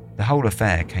 The whole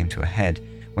affair came to a head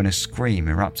when a scream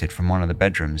erupted from one of the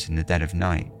bedrooms in the dead of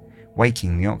night,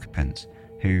 waking the occupants,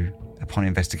 who, upon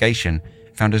investigation,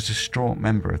 found a distraught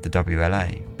member of the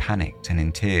WLA, panicked and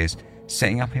in tears,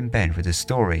 sitting up in bed with a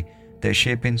story that she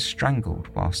had been strangled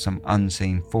while some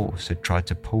unseen force had tried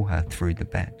to pull her through the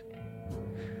bed.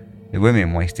 The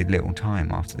women wasted little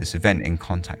time after this event in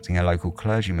contacting a local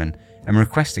clergyman and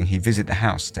requesting he visit the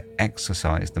house to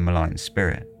exorcise the malign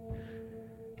spirit.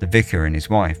 The vicar and his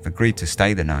wife agreed to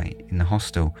stay the night in the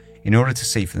hostel in order to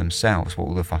see for themselves what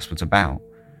all the fuss was about,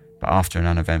 but after an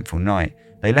uneventful night,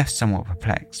 they left somewhat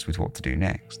perplexed with what to do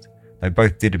next, though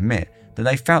both did admit that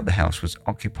they felt the house was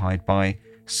occupied by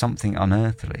something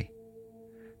unearthly.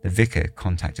 The vicar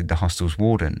contacted the hostel's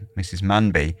warden, Mrs.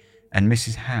 Manby, and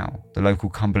Mrs. Howe, the local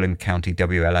Cumberland County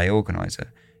WLA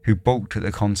organiser, who balked at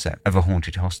the concept of a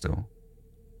haunted hostel.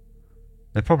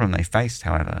 The problem they faced,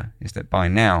 however, is that by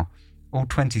now, all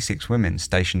 26 women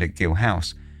stationed at Gill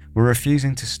House were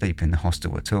refusing to sleep in the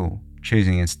hostel at all,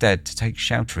 choosing instead to take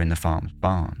shelter in the farm's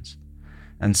barns.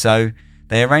 And so,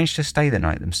 they arranged to stay the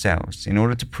night themselves in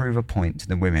order to prove a point to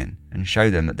the women and show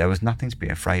them that there was nothing to be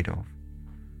afraid of.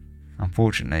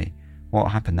 Unfortunately,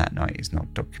 what happened that night is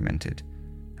not documented.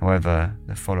 However,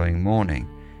 the following morning,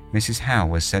 Mrs. Howe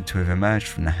was said to have emerged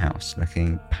from the house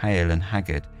looking pale and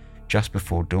haggard just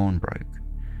before dawn broke.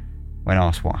 When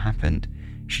asked what happened,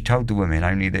 she told the women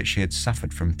only that she had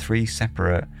suffered from 3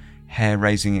 separate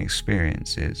hair-raising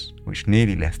experiences which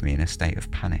nearly left me in a state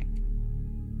of panic.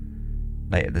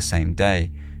 Later the same day,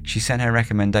 she sent her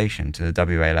recommendation to the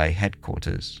WLA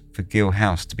headquarters for Gill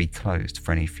House to be closed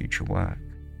for any future work.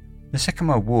 The Second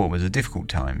World War was a difficult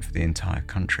time for the entire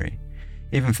country,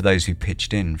 even for those who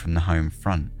pitched in from the home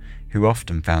front, who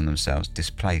often found themselves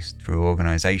displaced through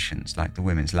organisations like the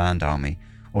Women's Land Army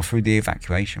or through the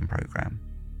evacuation programme.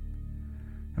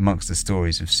 Amongst the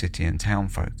stories of city and town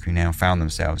folk who now found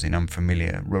themselves in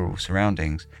unfamiliar rural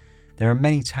surroundings, there are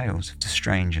many tales of the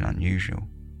strange and unusual.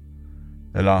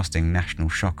 The lasting national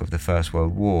shock of the First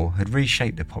World War had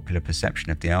reshaped the popular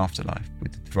perception of the afterlife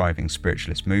with the thriving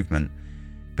spiritualist movement,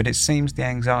 but it seems the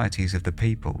anxieties of the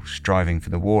people striving for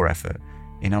the war effort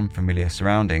in unfamiliar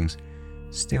surroundings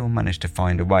still managed to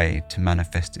find a way to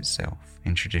manifest itself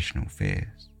in traditional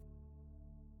fears.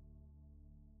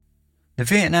 The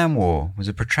Vietnam War was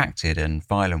a protracted and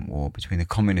violent war between the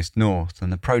Communist North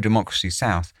and the pro-democracy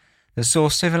South that saw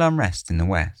civil unrest in the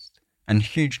West and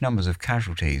huge numbers of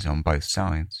casualties on both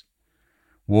sides.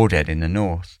 War dead in the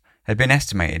North had been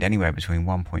estimated anywhere between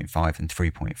 1.5 and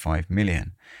 3.5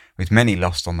 million, with many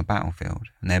lost on the battlefield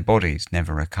and their bodies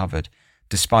never recovered,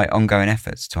 despite ongoing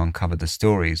efforts to uncover the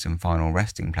stories and final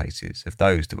resting places of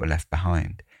those that were left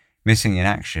behind, missing in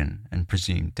action and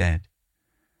presumed dead.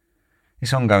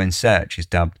 This ongoing search is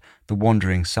dubbed the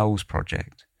Wandering Souls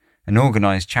Project, an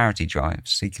organised charity drive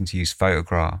seeking to use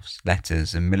photographs,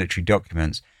 letters and military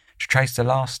documents to trace the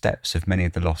last steps of many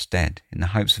of the lost dead in the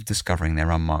hopes of discovering their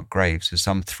unmarked graves of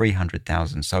some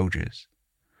 300,000 soldiers.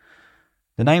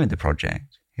 The name of the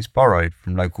project is borrowed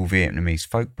from local Vietnamese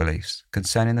folk beliefs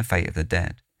concerning the fate of the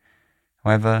dead.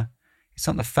 However, it's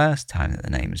not the first time that the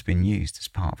name has been used as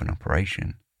part of an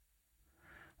operation.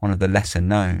 One of the lesser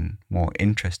known, more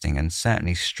interesting and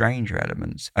certainly stranger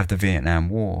elements of the Vietnam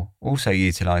War also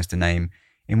utilised the name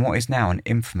in what is now an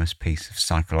infamous piece of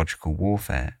psychological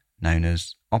warfare known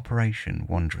as Operation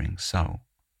Wandering Soul.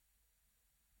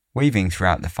 Weaving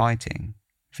throughout the fighting,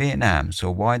 Vietnam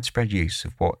saw widespread use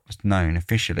of what was known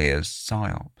officially as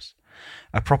PSYOPs,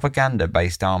 a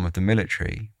propaganda-based arm of the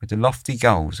military with the lofty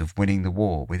goals of winning the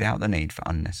war without the need for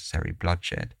unnecessary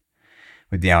bloodshed,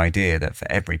 with the idea that for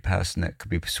every person that could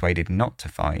be persuaded not to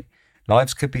fight,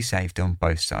 lives could be saved on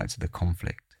both sides of the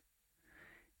conflict.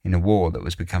 In a war that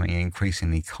was becoming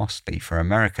increasingly costly for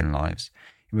American lives,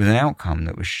 it was an outcome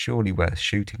that was surely worth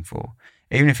shooting for,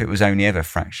 even if it was only ever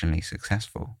fractionally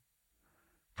successful.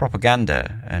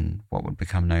 Propaganda, and what would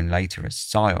become known later as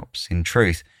PSYOPs, in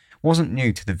truth, wasn't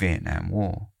new to the Vietnam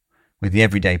War. With the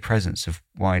everyday presence of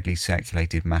widely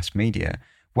circulated mass media,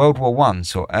 World War I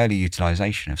saw early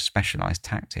utilisation of specialised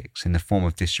tactics in the form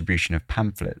of distribution of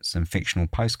pamphlets and fictional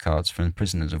postcards from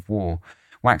prisoners of war,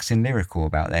 waxing lyrical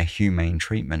about their humane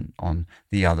treatment on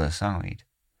the other side.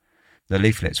 The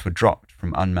leaflets were dropped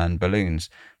from unmanned balloons,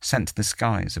 sent to the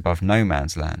skies above no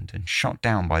man's land and shot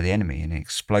down by the enemy in an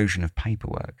explosion of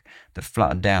paperwork that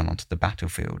fluttered down onto the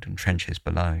battlefield and trenches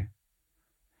below.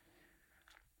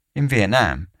 In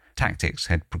Vietnam, tactics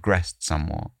had progressed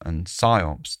somewhat and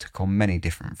PSYOPs took on many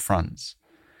different fronts.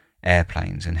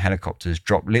 Airplanes and helicopters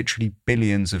dropped literally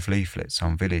billions of leaflets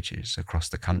on villages across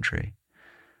the country.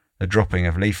 The dropping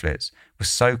of leaflets was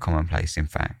so commonplace, in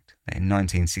fact, that in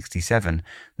 1967,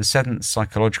 the 7th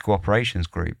Psychological Operations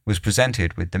Group was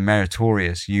presented with the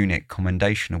Meritorious Unit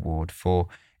Commendation Award for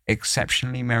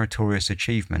exceptionally meritorious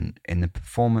achievement in the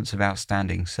performance of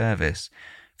outstanding service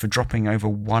for dropping over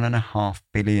 1.5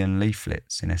 billion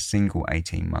leaflets in a single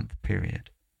 18-month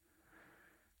period.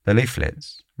 The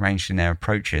leaflets ranged in their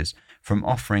approaches from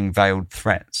offering veiled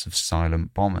threats of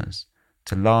silent bombers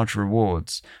to large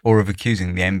rewards or of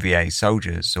accusing the MVA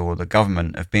soldiers or the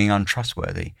government of being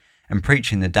untrustworthy and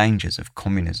preaching the dangers of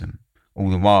communism,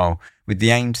 all the while with the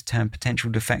aim to turn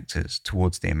potential defectors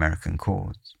towards the American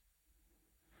cause.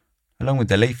 Along with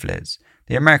the leaflets,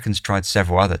 the Americans tried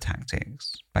several other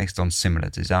tactics based on similar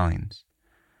designs.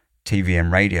 TV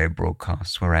and radio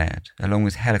broadcasts were aired, along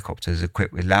with helicopters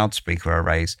equipped with loudspeaker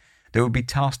arrays that would be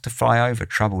tasked to fly over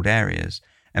troubled areas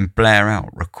and blare out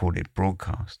recorded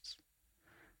broadcasts.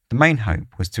 The main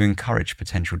hope was to encourage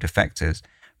potential defectors,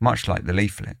 much like the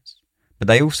leaflets, but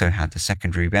they also had the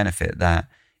secondary benefit that,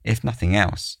 if nothing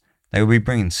else, they would be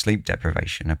bringing sleep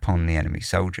deprivation upon the enemy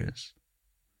soldiers.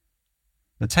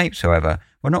 The tapes, however,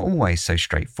 were not always so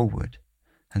straightforward,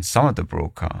 and some of the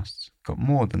broadcasts got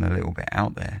more than a little bit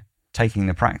out there, taking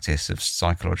the practice of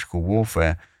psychological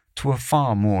warfare to a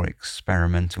far more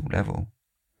experimental level.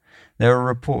 There are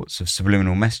reports of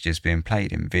subliminal messages being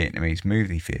played in Vietnamese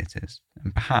movie theatres,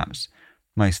 and perhaps,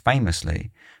 most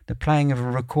famously, the playing of a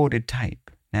recorded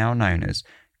tape, now known as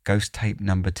Ghost Tape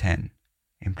No. 10,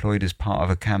 employed as part of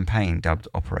a campaign dubbed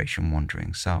Operation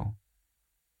Wandering Soul.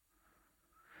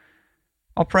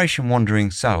 Operation Wandering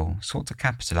Soul sought to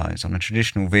capitalise on a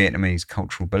traditional Vietnamese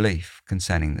cultural belief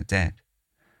concerning the dead.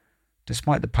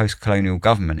 Despite the post-colonial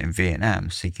government in Vietnam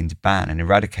seeking to ban and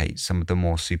eradicate some of the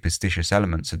more superstitious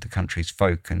elements of the country's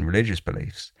folk and religious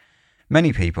beliefs,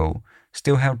 many people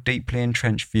still held deeply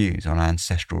entrenched views on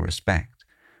ancestral respect,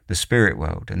 the spirit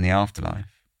world and the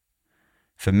afterlife.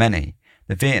 For many,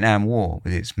 the Vietnam War,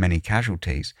 with its many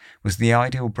casualties, was the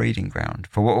ideal breeding ground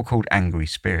for what were called angry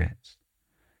spirits.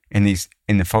 In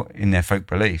their folk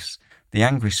beliefs, the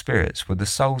angry spirits were the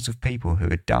souls of people who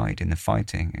had died in the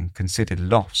fighting and considered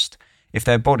lost if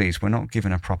their bodies were not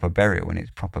given a proper burial in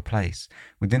its proper place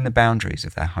within the boundaries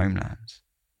of their homelands.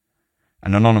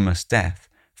 An anonymous death,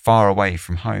 far away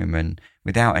from home and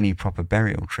without any proper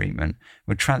burial treatment,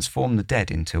 would transform the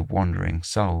dead into wandering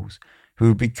souls who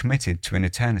would be committed to an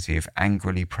eternity of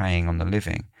angrily preying on the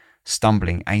living,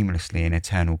 stumbling aimlessly in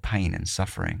eternal pain and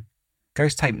suffering.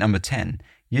 Ghost Tape No. 10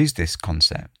 used this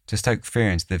concept to stoke fear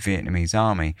into the Vietnamese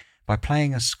army by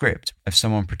playing a script of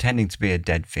someone pretending to be a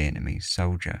dead Vietnamese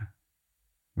soldier.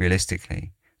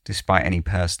 Realistically, despite any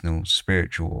personal,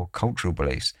 spiritual or cultural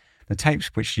beliefs, the tapes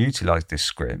which utilised this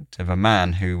script of a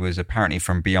man who was apparently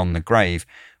from beyond the grave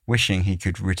wishing he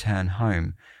could return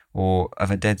home, or of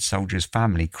a dead soldier's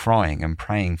family crying and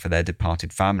praying for their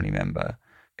departed family member,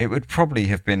 it would probably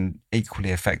have been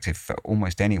equally effective for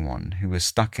almost anyone who was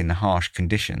stuck in the harsh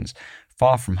conditions,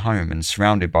 far from home and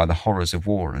surrounded by the horrors of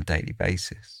war on a daily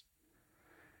basis.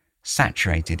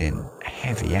 Saturated in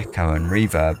heavy echo and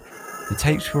reverb, the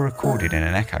tapes were recorded in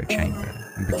an echo chamber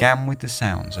and began with the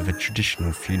sounds of a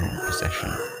traditional funeral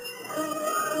procession.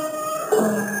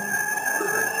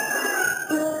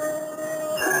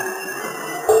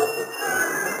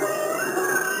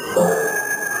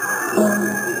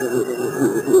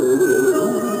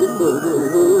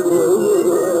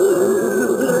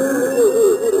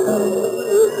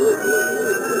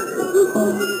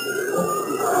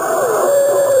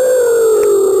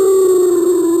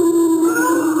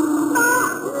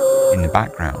 In the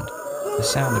background, the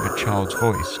sound of a child's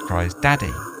voice cries,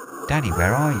 "Daddy, Daddy,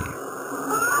 where are you?"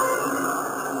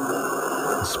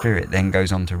 The spirit then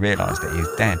goes on to realise that he is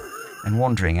dead and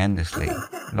wandering endlessly,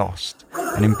 lost,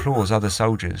 and implores other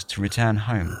soldiers to return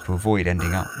home to avoid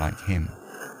ending up like him.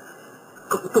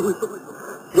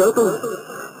 Vợ tôi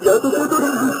đang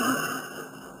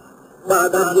bà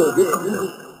đang về với con.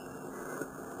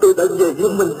 Tôi đã về với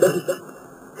mình đây.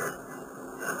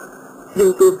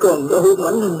 Nhưng tôi còn đâu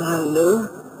mảnh hàng nữa.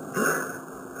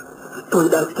 Tôi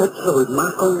đã chết rồi má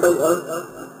con đây ơi.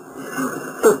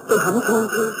 Tôi hẳn không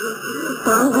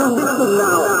biết chừng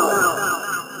nào.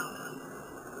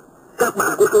 Các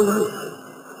bạn của tôi ơi,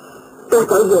 tôi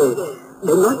phải về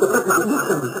để nói cho các bạn biết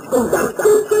rằng tôi đã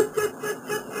chết.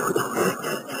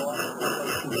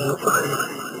 Nhớ phải,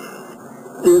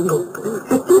 địa ngục,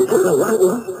 cái chết thật là oan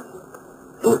uổng,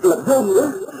 thật là vô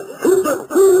nghĩa,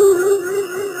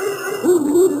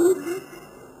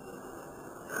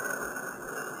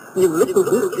 nhưng lúc tôi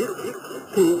biết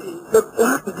thì đã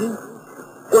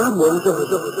quá muộn rồi.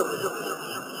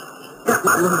 Các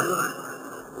bạn ơi,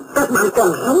 các bạn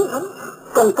còn sống,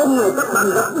 còn có ngày các bạn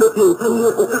gặp được người thân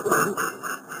yêu của các bạn.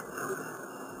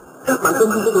 Các bạn có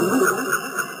nghe đừng biết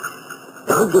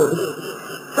trở về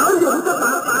các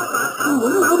bạn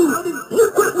muốn mau đi, nhất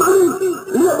quyết mau đi,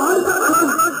 lừa bỏ đi các bạn.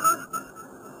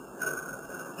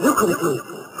 Nếu không thì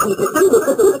không thể tránh được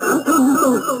cái sự cảm thương như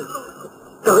tôi.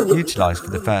 Utilised for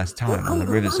the first time on the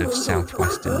rivers of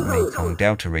southwestern Mekong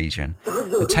Delta region,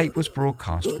 the tape was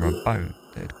broadcast from a boat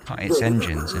that had cut its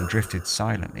engines and drifted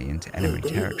silently into enemy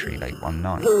territory late one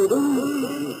night.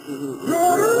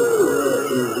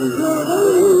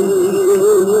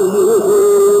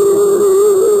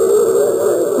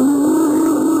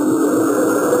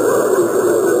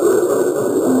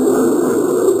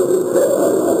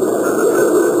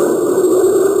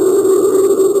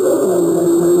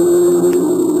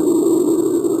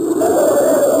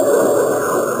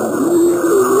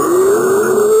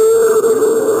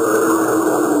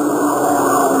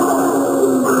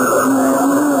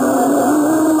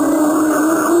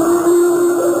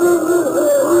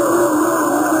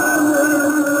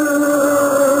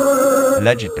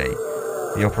 Allegedly,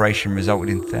 the operation resulted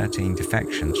in 13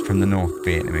 defections from the North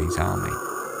Vietnamese army.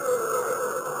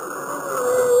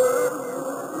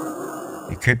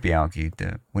 It could be argued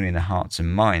that winning the hearts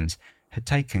and minds had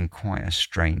taken quite a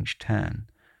strange turn,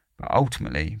 but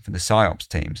ultimately, for the PSYOPs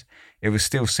teams, it was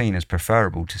still seen as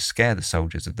preferable to scare the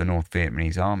soldiers of the North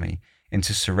Vietnamese army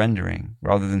into surrendering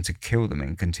rather than to kill them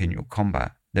in continual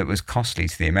combat that was costly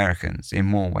to the Americans in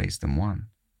more ways than one.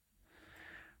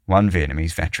 One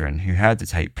Vietnamese veteran who heard the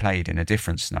tape played in a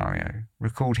different scenario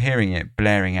recalled hearing it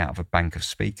blaring out of a bank of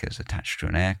speakers attached to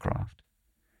an aircraft.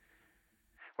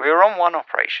 We were on one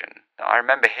operation that I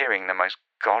remember hearing the most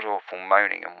god-awful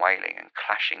moaning and wailing and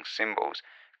clashing cymbals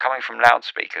coming from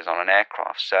loudspeakers on an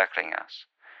aircraft circling us.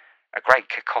 A great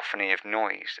cacophony of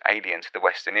noise alien to the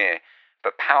Western ear,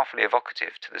 but powerfully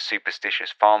evocative to the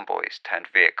superstitious farm boys turned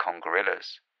Viet Cong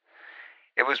guerrillas.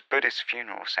 It was Buddhist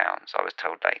funeral sounds, I was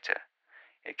told later.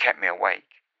 It kept me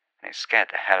awake, and it scared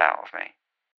the hell out of me.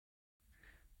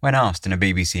 When asked in a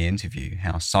BBC interview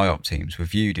how PSYOP teams were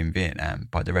viewed in Vietnam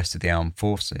by the rest of the armed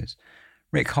forces,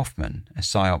 Rick Hoffman, a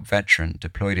PSYOP veteran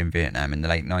deployed in Vietnam in the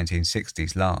late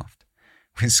 1960s, laughed.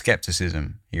 With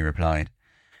scepticism, he replied.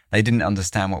 They didn't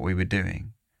understand what we were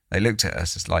doing. They looked at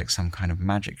us as like some kind of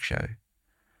magic show.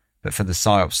 But for the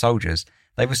PSYOP soldiers,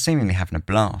 they were seemingly having a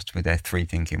blast with their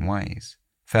three-thinking ways.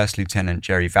 First Lieutenant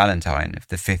Jerry Valentine of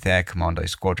the 5th Air Commando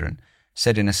Squadron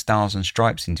said in a Stars and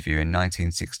Stripes interview in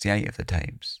 1968 of the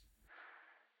tapes.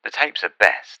 The tapes are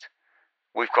best.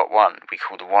 We've got one we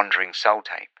call the Wandering Soul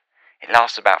tape. It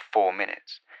lasts about 4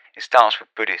 minutes. It starts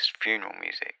with Buddhist funeral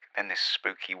music, then this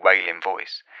spooky wailing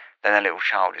voice, then a little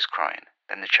child is crying,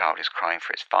 then the child is crying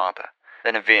for its father.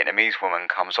 Then a Vietnamese woman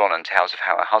comes on and tells of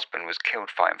how her husband was killed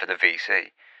fighting for the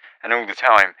VC. And all the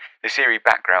time, this eerie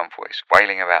background voice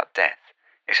wailing about death.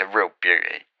 It's a real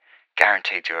beauty,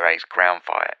 guaranteed to erase ground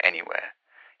fire anywhere.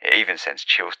 It even sends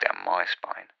chills down my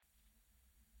spine.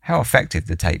 How effective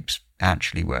the tapes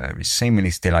actually were is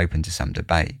seemingly still open to some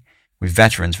debate, with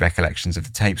veterans' recollections of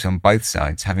the tapes on both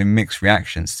sides having mixed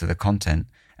reactions to the content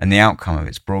and the outcome of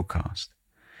its broadcast.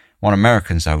 One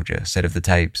American soldier said of the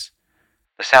tapes,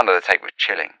 "The sound of the tape was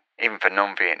chilling, even for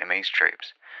non-Vietnamese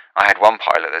troops. I had one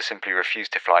pilot that simply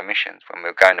refused to fly missions when we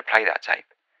were going to play that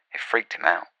tape. It freaked him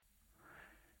out."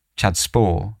 Chad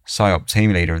Spoor, PSYOP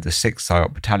team leader of the 6th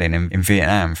PSYOP Battalion in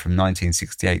Vietnam from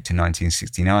 1968 to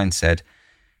 1969, said,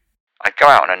 "I'd go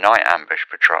out on a night ambush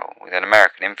patrol with an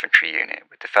American infantry unit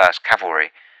with the 1st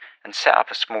Cavalry and set up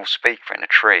a small speaker in a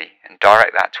tree and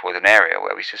direct that toward an area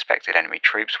where we suspected enemy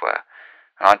troops were,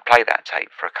 and I'd play that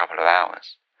tape for a couple of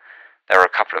hours. There were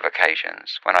a couple of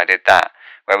occasions when I did that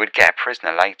where we'd get a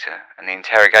prisoner later and the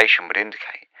interrogation would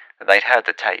indicate that they'd heard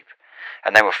the tape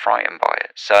and they were frightened by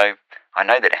it, so I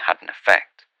know that it had an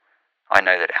effect.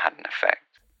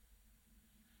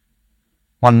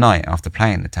 One night after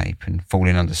playing the tape and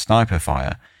falling under sniper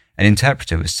fire, an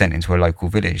interpreter was sent into a local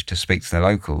village to speak to the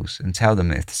locals and tell them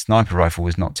that if the sniper rifle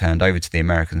was not turned over to the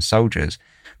American soldiers,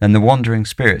 then the wandering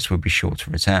spirits would be sure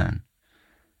to return.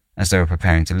 As they were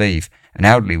preparing to leave, an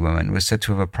elderly woman was said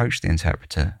to have approached the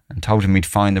interpreter and told him he'd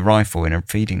find the rifle in a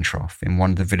feeding trough in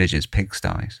one of the village's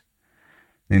pigsties.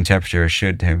 The interpreter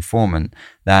assured the informant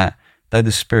that, though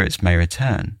the spirits may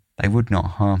return, they would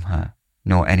not harm her,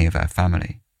 nor any of her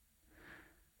family.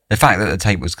 The fact that the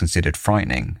tape was considered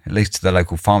frightening, at least to the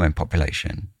local farming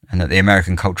population, and that the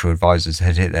American cultural advisors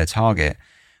had hit their target,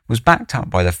 was backed up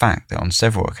by the fact that on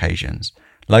several occasions,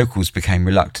 locals became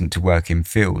reluctant to work in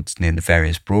fields near the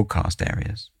various broadcast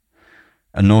areas.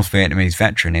 A North Vietnamese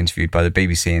veteran interviewed by the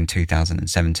BBC in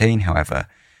 2017, however,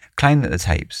 claimed that the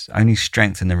tapes only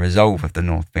strengthened the resolve of the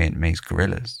North Vietnamese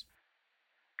guerrillas.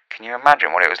 "Can you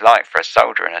imagine what it was like for a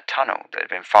soldier in a tunnel that had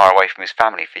been far away from his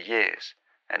family for years,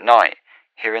 at night,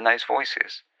 hearing those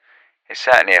voices? It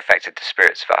certainly affected the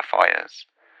spirits of our fighters.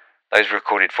 Those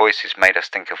recorded voices made us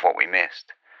think of what we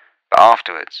missed, but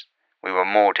afterwards, we were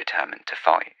more determined to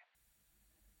fight."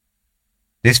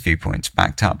 This viewpoint's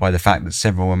backed up by the fact that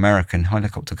several American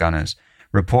helicopter gunners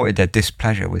reported their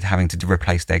displeasure with having to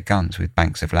replace their guns with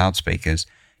banks of loudspeakers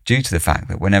due to the fact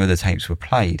that whenever the tapes were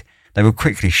played, they were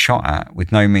quickly shot at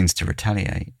with no means to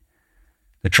retaliate.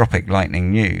 The Tropic Lightning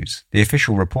News, the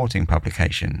official reporting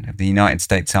publication of the United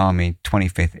States Army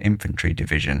 25th Infantry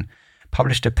Division,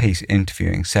 published a piece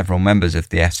interviewing several members of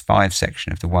the S5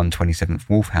 section of the 127th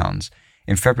Wolfhounds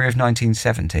in February of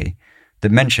 1970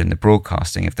 that mentioned the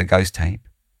broadcasting of the ghost tape.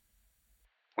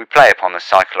 We play upon the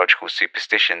psychological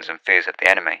superstitions and fears of the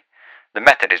enemy. The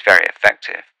method is very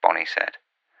effective, Bonnie said.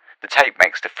 The tape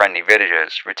makes the friendly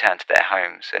villagers return to their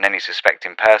homes, and any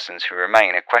suspecting persons who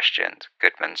remain are questioned,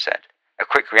 Goodman said. A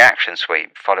quick reaction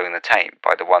sweep following the tape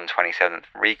by the 127th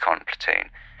Recon Platoon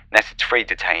netted 3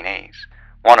 detainees,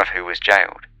 one of who was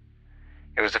jailed.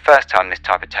 It was the first time this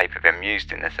type of tape had been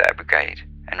used in the 3rd Brigade,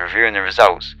 and reviewing the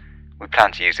results, we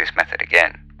plan to use this method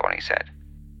again, Bonnie said.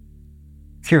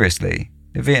 Curiously,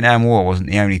 the Vietnam War wasn't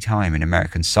the only time an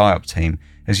American PSYOP team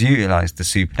has utilised the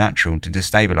supernatural to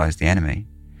destabilise the enemy.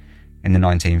 In the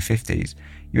 1950s,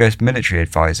 US military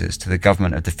advisors to the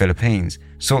government of the Philippines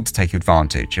sought to take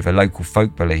advantage of a local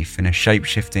folk belief in a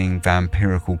shape-shifting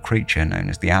vampirical creature known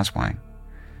as the Aswang.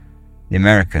 The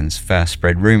Americans first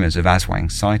spread rumours of Aswang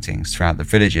sightings throughout the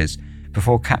villages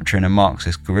before capturing a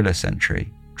Marxist guerrilla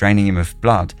sentry, draining him of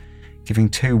blood, giving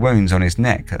 2 wounds on his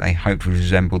neck that they hoped would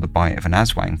resemble the bite of an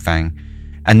Aswang fang,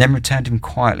 and then returned him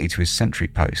quietly to his sentry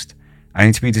post,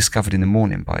 only to be discovered in the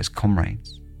morning by his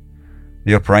comrades.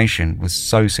 The operation was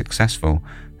so successful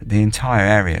that the entire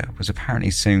area was apparently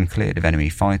soon cleared of enemy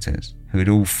fighters who had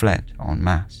all fled en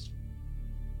masse.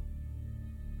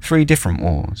 3 different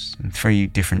wars, and 3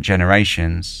 different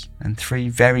generations, and 3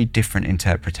 very different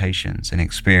interpretations and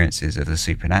experiences of the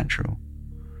supernatural.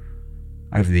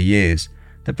 Over the years,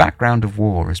 the background of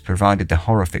war has provided the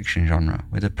horror fiction genre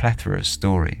with a plethora of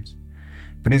stories,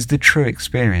 but it's the true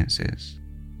experiences,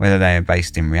 whether they are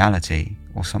based in reality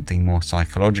or something more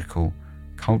psychological,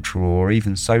 cultural or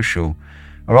even social,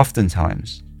 are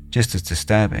oftentimes just as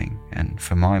disturbing and,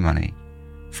 for my money,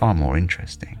 far more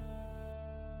interesting.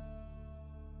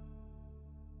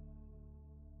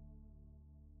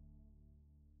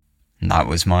 And that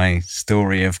was my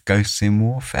story of ghosts in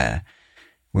warfare.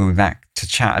 We'll be back to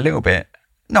chat a little bit,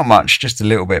 not much, just a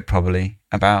little bit probably,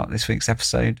 about this week's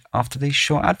episode after these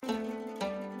short ads.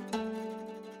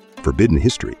 Forbidden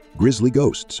history, grisly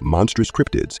ghosts, monstrous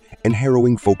cryptids, and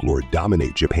harrowing folklore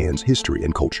dominate Japan's history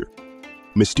and culture.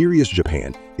 Mysterious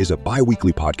Japan is a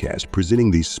bi-weekly podcast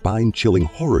presenting these spine-chilling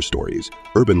horror stories,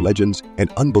 urban legends,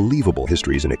 and unbelievable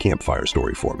histories in a campfire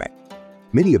story format.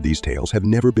 Many of these tales have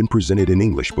never been presented in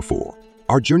English before.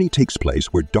 Our journey takes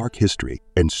place where dark history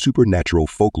and supernatural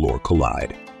folklore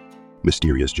collide.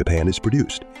 Mysterious Japan is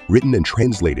produced, written and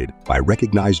translated by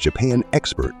recognized Japan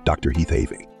expert Dr. Heath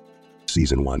Avey.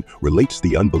 Season 1 relates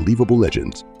the unbelievable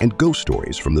legends and ghost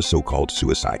stories from the so-called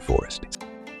suicide forest.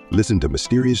 Listen to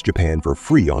Mysterious Japan for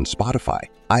free on Spotify,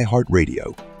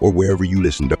 iHeartRadio, or wherever you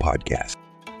listen to podcasts.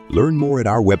 Learn more at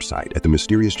our website at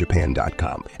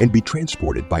themysteriousjapan.com and be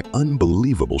transported by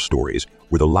unbelievable stories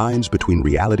where the lines between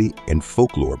reality and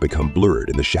folklore become blurred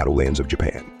in the shadowlands of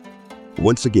Japan.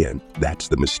 Once again, that's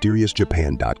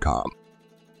themysteriousjapan.com.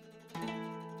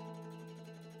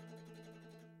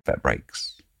 That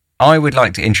breaks. I would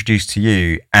like to introduce to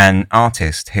you an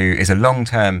artist who is a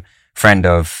long-term friend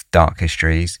of Dark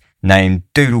Histories named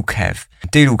Doodle Kev.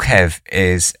 Doodle Kev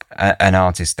is an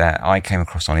artist that I came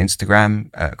across on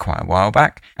Instagram quite a while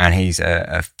back, and he's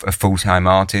a full-time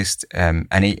artist, and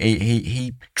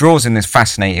he draws in this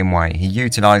fascinating way. He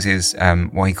utilises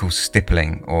what he calls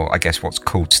stippling, or I guess what's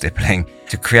called stippling,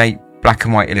 to create black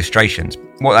and white illustrations.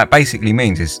 What that basically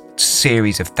means is a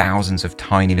series of thousands of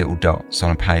tiny little dots on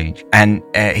a page, and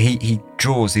he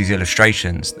draws these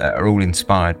illustrations that are all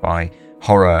inspired by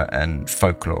horror and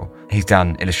folklore. He's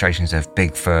done illustrations of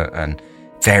Bigfoot and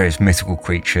various mythical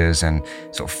creatures and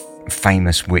sort of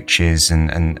famous witches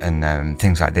and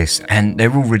things like this, and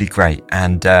they're all really great.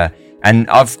 And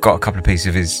I've got a couple of pieces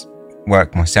of his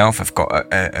work myself. I've got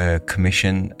a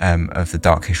commission of the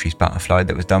Dark Histories butterfly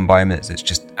that was done by him. That's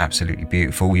just absolutely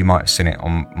beautiful. You might have seen it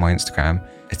on my Instagram.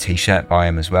 A t-shirt by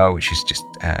him as well, which is just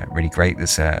really great.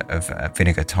 There's of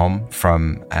Vinegar Tom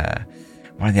from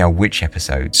one of the old witch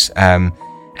episodes, and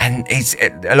it's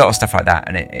a lot of stuff like that,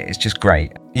 and it's just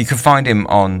great. You can find him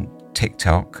on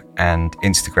TikTok and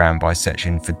Instagram by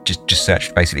searching for just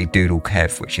search basically Doodle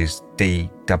Kev, which is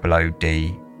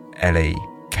DOODLEKEV,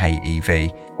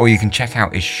 or you can check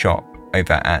out his shop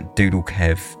over at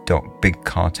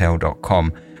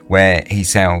doodlekev.bigcartel.com, where he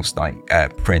sells like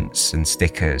prints and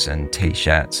stickers and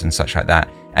t-shirts and such like that.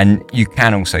 And you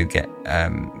can also get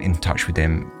in touch with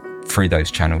him through those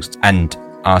channels. And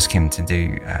ask him to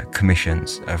do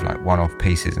commissions of like one-off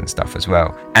pieces and stuff as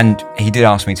well. And he did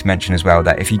ask me to mention as well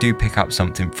that if you do pick up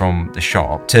something from the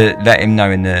shop, to let him know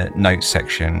in the notes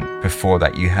section before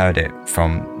that you heard it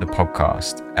from the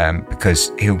podcast,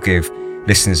 because he'll give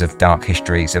listeners of Dark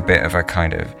Histories a bit of a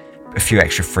few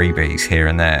extra freebies here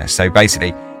and there. So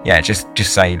basically, yeah, just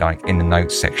say like in the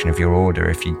notes section of your order,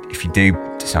 if you do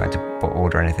decide to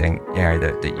order anything, yeah,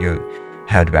 that you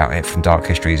heard about it from Dark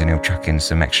Histories, and he'll chuck in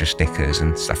some extra stickers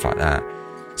and stuff like that.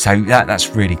 So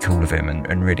that's really cool of him,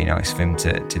 and really nice of him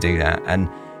to do that. And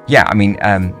yeah, I mean,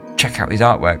 check out his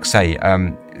artwork.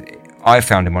 I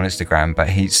found him on Instagram, but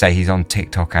he's on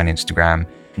TikTok and Instagram,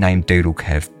 named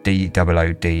Doodlekev,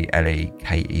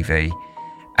 DOODLEKEV.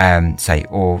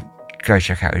 Or go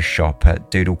check out his shop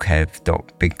at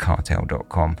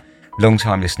doodlekev.bigcartel.com.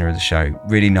 Long-time listener of the show,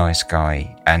 really nice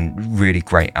guy, and really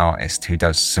great artist who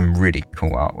does some really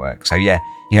cool artwork. So yeah,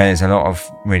 there's a lot of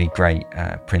really great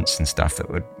prints and stuff that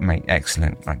would make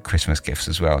excellent like Christmas gifts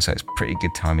as well. So it's a pretty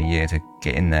good time of year to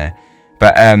get in there.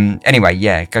 But anyway,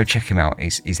 yeah, go check him out.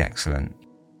 He's excellent.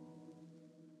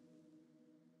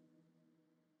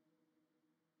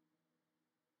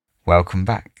 Welcome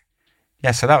back.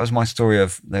 Yeah, so that was my story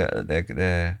of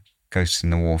the Ghosts in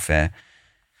the Warfare.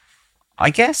 I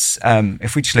guess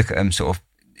if we just look at them sort of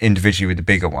individually with the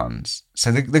bigger ones.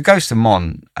 So the Ghost of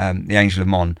Mon, the Angel of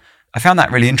Mon, I found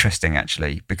that really interesting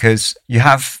actually, because you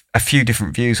have a few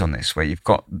different views on this, where you've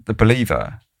got the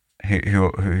believer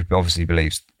who obviously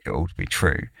believes it all to be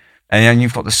true, and then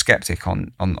you've got the skeptic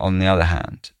on the other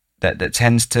hand that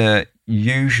tends to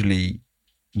usually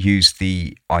use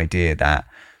the idea that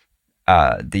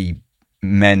the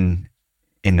men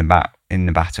in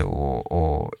the battle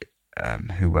or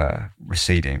who were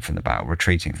retreating from the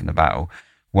battle,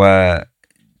 were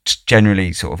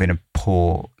generally sort of in a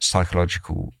poor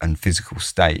psychological and physical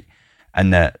state,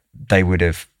 and that they would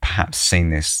have perhaps seen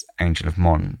this Angel of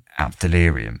Mon out of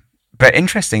delirium. But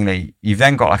interestingly, you've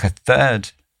then got like a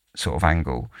third sort of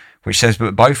angle, which says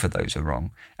that both of those are wrong.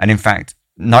 And in fact,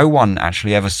 no one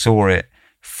actually ever saw it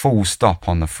full stop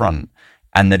on the front,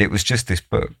 and that it was just this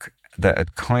book that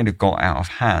had kind of got out of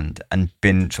hand and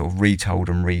been sort of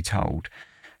retold.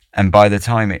 And by the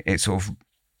time it sort of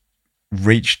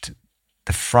reached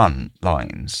the front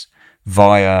lines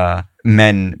via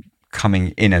men coming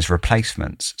in as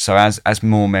replacements. So as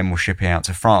more men were shipping out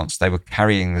to France, they were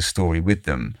carrying the story with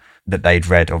them that they'd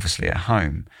read obviously at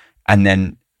home, and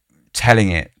then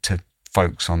telling it to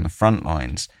folks on the front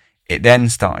lines. It then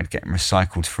started getting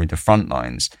recycled through the front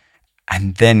lines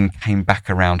and then came back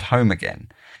around home again.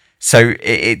 So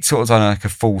it sort of done like a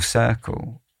full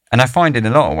circle. And I find in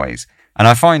a lot of ways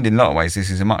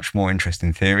this is a much more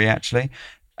interesting theory actually,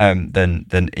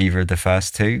 than either of the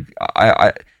first two.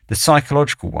 The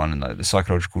psychological one, and the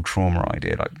psychological trauma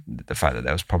idea, like the fact that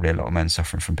there was probably a lot of men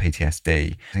suffering from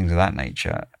PTSD, things of that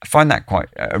nature, I find that quite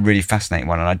a really fascinating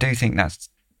one. And I do think that's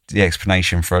the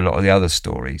explanation for a lot of the other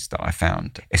stories that I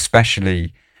found,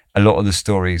 especially a lot of the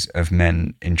stories of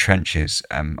men in trenches.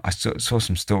 I saw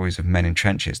some stories of men in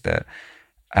trenches that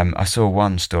I saw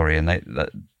one story, and a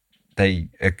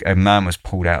man was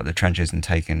pulled out of the trenches and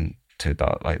taken to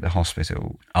the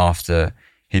hospital after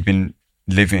he'd been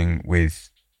living with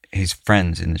his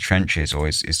friends in the trenches, or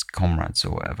his comrades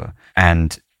or whatever.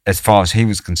 And as far as he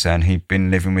was concerned, he'd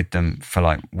been living with them for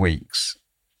like weeks,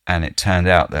 and it turned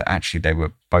out that actually they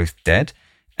were both dead,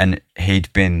 and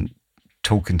he'd been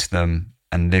talking to them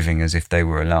and living as if they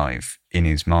were alive in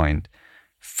his mind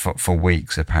for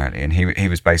weeks apparently. And he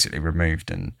was basically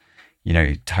removed, and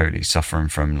totally suffering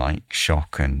from like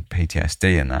shock and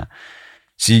PTSD and that.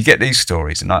 So you get these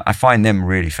stories, and I find them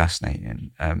really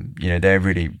fascinating. They're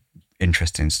really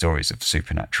interesting stories of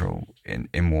supernatural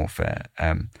in warfare.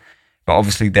 But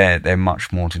obviously they're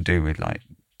much more to do with like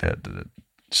the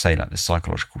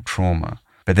psychological trauma.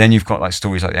 But then you've got like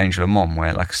stories like the Angel of Mon,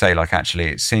 where, like I say, like actually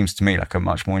it seems to me like a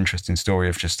much more interesting story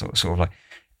of just sort of like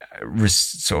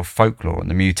sort of folklore and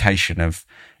the mutation of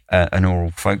an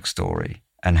oral folk story,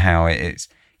 and how it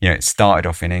started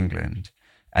off in England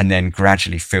and then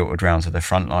gradually filtered around to the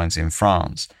front lines in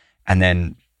France, and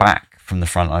then back from the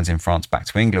front lines in France back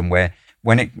to England, where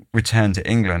when it returned to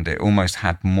England, it almost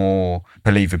had more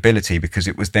believability because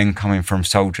it was then coming from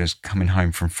soldiers coming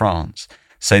home from France.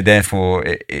 So therefore,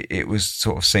 it was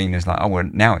sort of seen as like, oh, well,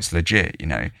 now it's legit,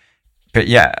 But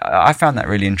yeah, I found that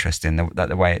really interesting,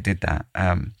 the way it did that.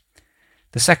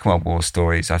 The Second World War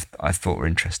stories I thought were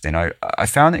interesting. I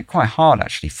found it quite hard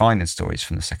actually finding stories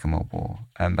from the Second World War,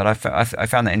 but I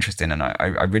found that interesting, and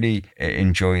I really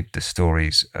enjoyed the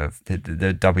stories of the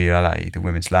WLA, the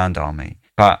Women's Land Army.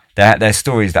 but they're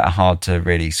stories that are hard to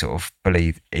really sort of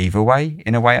believe either way,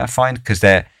 in a way, I find, because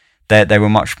they were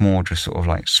much more just sort of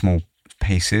like small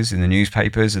pieces in the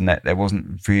newspapers, and that there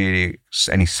wasn't really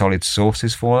any solid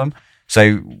sources for them.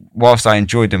 So whilst I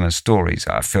enjoyed them as stories,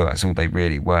 I feel that's all they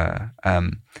really were.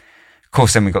 Of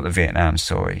course, then we got the Vietnam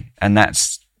story, and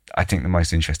that's, I think, the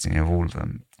most interesting of all of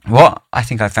them. What I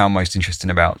think I found most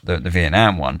interesting about the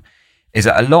Vietnam one is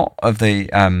that a lot of the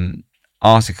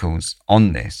articles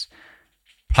on this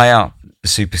play up the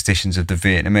superstitions of the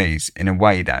Vietnamese in a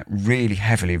way that really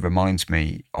heavily reminds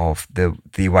me of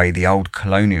the way the old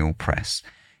colonial press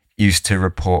used to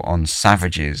report on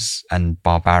savages and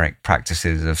barbaric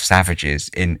practices of savages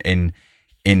in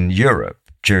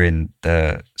Europe during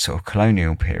the sort of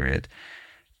colonial period.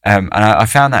 And I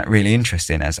found that really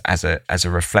interesting as a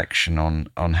reflection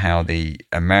on how the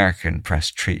American press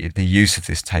treated the use of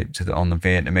this tape on the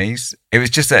Vietnamese. It was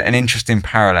just an interesting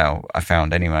parallel, I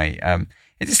found anyway.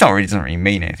 It doesn't really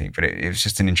mean anything, but it was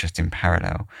just an interesting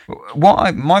parallel.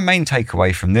 My main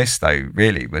takeaway from this, though,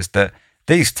 really was that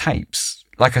these tapes,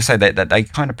 like I said, that they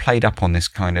kind of played up on this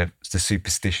kind of the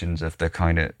superstitions of the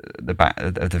kind of the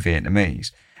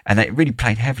Vietnamese, and they really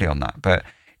played heavily on that. But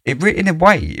in a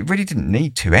way, it really didn't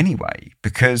need to anyway,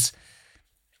 because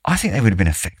I think they would have been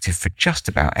effective for just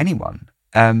about anyone.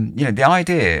 The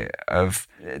idea of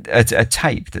a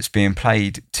tape that's being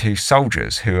played to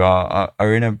soldiers who are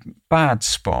in a bad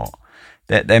spot,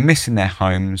 they're missing their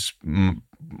homes,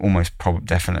 almost probably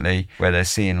definitely, where they're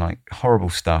seeing like horrible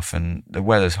stuff, and the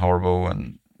weather's horrible,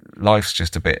 and life's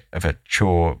just a bit of a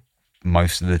chore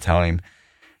most of the time.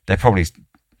 They're probably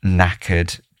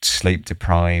knackered, sleep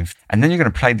deprived, and then you're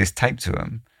going to play this tape to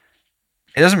them.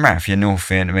 It doesn't matter if you're North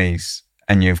Vietnamese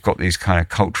and you've got these kind of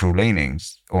cultural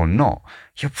leanings or not,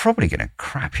 you're probably going to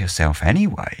crap yourself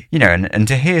anyway. And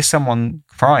to hear someone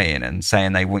crying and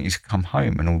saying they want you to come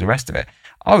home and all the rest of it,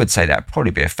 I would say that'd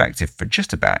probably be effective for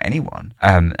just about anyone.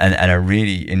 And a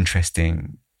really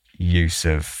interesting use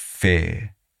of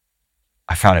fear.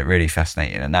 I found it really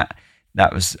fascinating, and that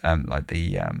was like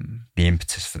the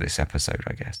impetus for this episode,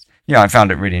 I guess. I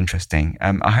found it really interesting.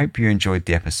 I hope you enjoyed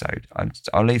the episode.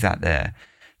 I'll leave that there.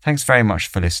 Thanks very much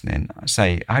for listening.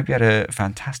 I hope you had a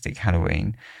fantastic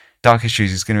Halloween. Dark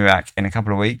Histories is going to be back in a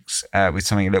couple of weeks with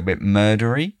something a little bit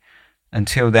murdery.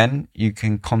 Until then, you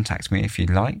can contact me if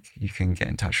you'd like. You can get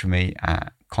in touch with me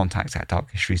at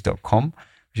contact@darkhistories.com,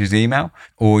 which is the email,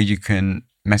 or you can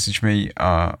message me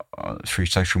through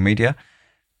social media.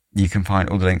 You can find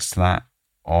all the links to that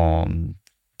on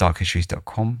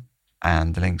darkhistories.com,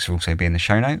 and the links will also be in the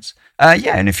show notes.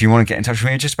 And if you want to get in touch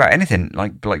with me just about anything,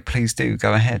 like please do,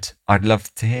 go ahead. I'd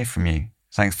love to hear from you.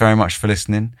 Thanks very much for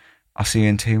listening. I'll see you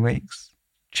in 2 weeks.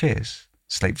 Cheers.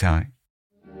 Sleep tight.